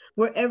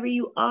 Wherever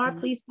you are,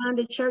 please find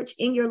a church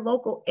in your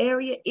local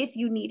area. If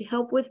you need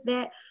help with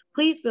that,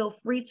 please feel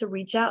free to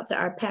reach out to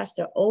our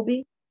Pastor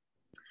Obi,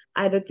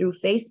 either through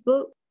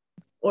Facebook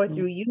or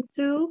through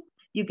YouTube.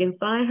 You can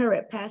find her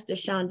at Pastor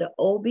Shonda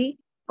Obi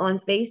on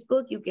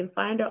Facebook. You can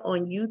find her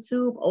on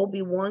YouTube,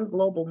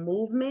 ObiOneGlobal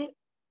Movement.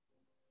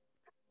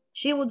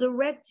 She will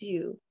direct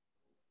you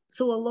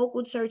to a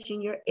local church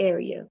in your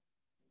area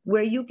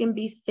where you can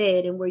be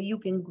fed and where you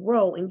can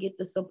grow and get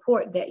the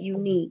support that you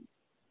need.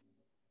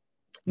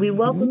 We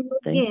welcome you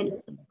again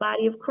into the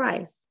body of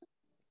Christ,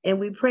 and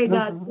we pray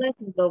God's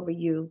blessings over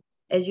you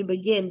as you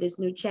begin this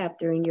new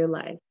chapter in your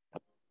life.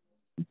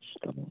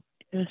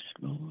 Yes,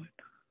 Lord.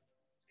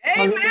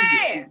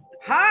 Amen.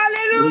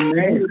 Hallelujah.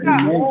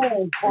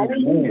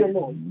 Amen.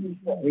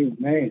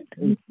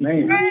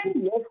 Praise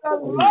the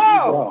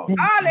Lord.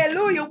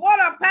 Hallelujah. What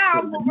a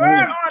powerful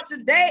word on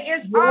today.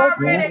 It's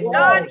already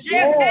done.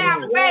 Just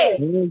have faith.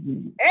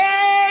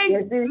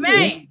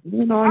 Amen.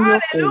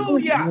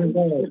 Hallelujah.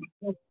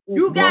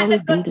 You got to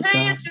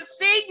continue to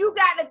see. You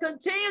got to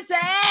continue to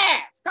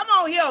ask. Come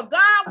on here.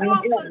 God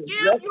wants to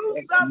give you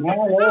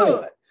something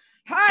good.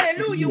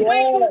 Hallelujah.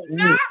 When you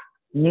knock,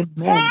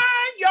 turn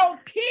your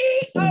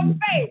key of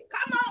faith.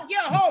 Come on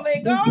here,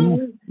 Holy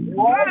Ghost.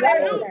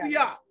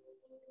 Hallelujah.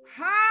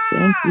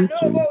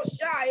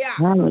 Hallelujah.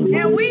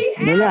 And we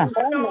have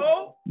to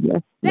know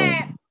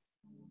that,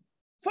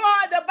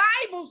 for the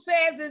Bible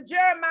says in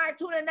Jeremiah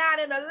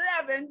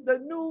 29:11, the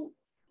New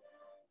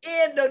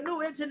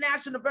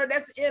International Version,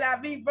 that's the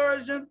NIV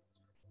version,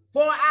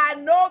 for I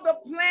know the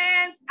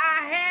plans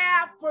I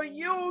have for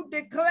you,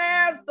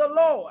 declares the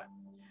Lord.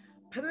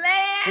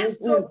 Plans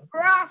to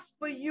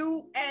prosper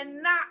you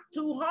and not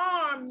to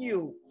harm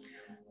you.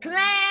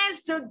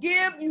 Plans to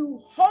give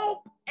you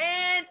hope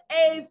and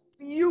a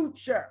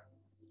future.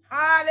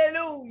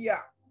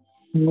 Hallelujah.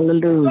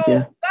 Hallelujah.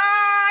 So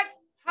God,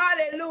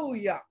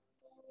 hallelujah,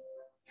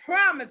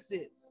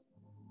 promises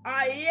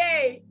are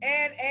yea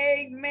and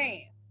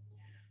amen.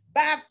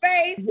 By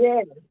faith,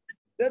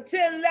 the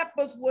 10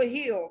 lepers were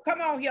healed.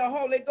 Come on here,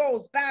 Holy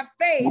Ghost. By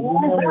faith,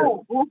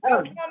 the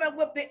woman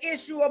with the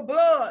issue of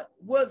blood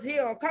was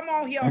healed. Come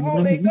on here,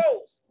 Holy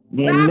Ghost.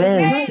 Amen.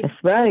 By faith,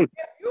 That's right.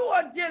 if you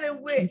are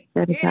dealing with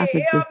That if I any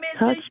could just ailments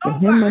touch in the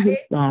your hem of his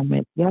body,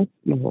 garment. Yes,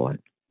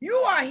 Lord. you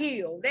are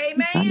healed.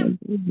 Amen.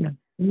 Hallelujah.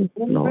 Yes,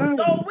 Lord.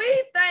 So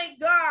we thank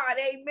God,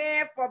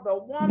 amen, for the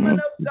woman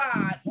of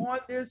God on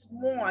this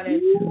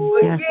morning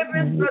for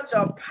giving such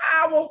a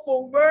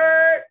powerful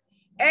word.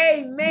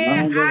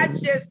 Amen. I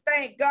just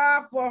thank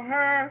God for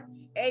her.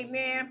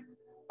 Amen.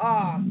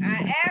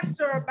 I asked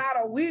her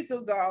about a week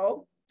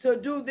ago to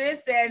do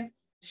this, and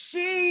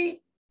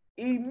she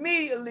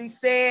immediately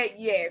said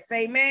yes.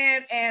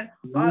 Amen. And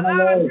a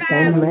lot of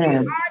times we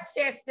are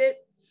tested.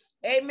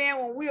 Amen.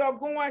 When we are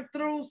going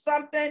through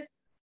something,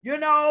 you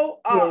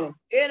know,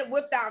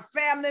 with our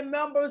family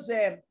members,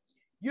 and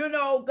you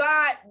know,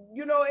 God,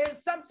 you know,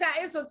 sometimes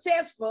it's a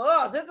test for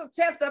us. It's a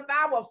test of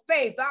our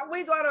faith. Are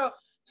we gonna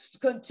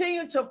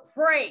continue to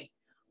pray,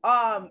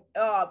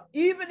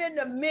 even in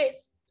the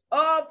midst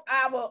of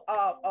our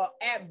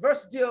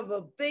adversity of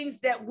the things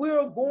that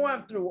we're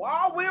going through?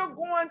 Are we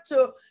going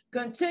to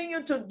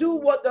continue to do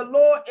what the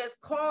Lord is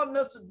calling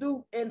us to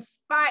do in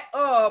spite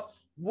of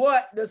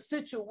what the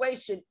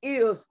situation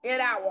is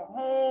in our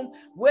home,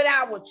 with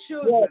our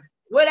children,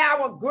 with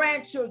our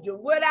grandchildren,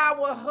 with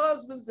our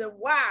husbands and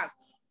wives?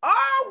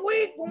 Are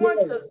we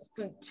going to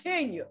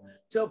continue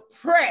to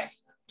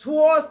press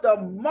towards the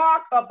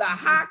mark of the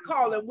high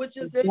calling, which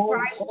is in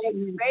Christ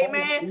Jesus?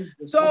 Amen.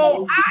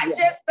 So I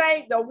just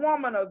thank the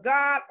woman of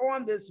God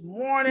on this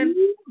morning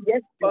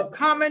for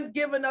coming,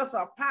 giving us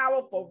a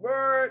powerful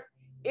word.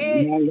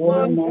 It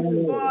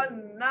was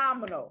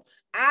phenomenal.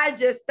 I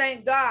just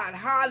thank God.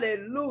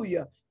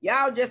 Hallelujah.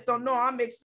 Y'all just don't know. I'm excited.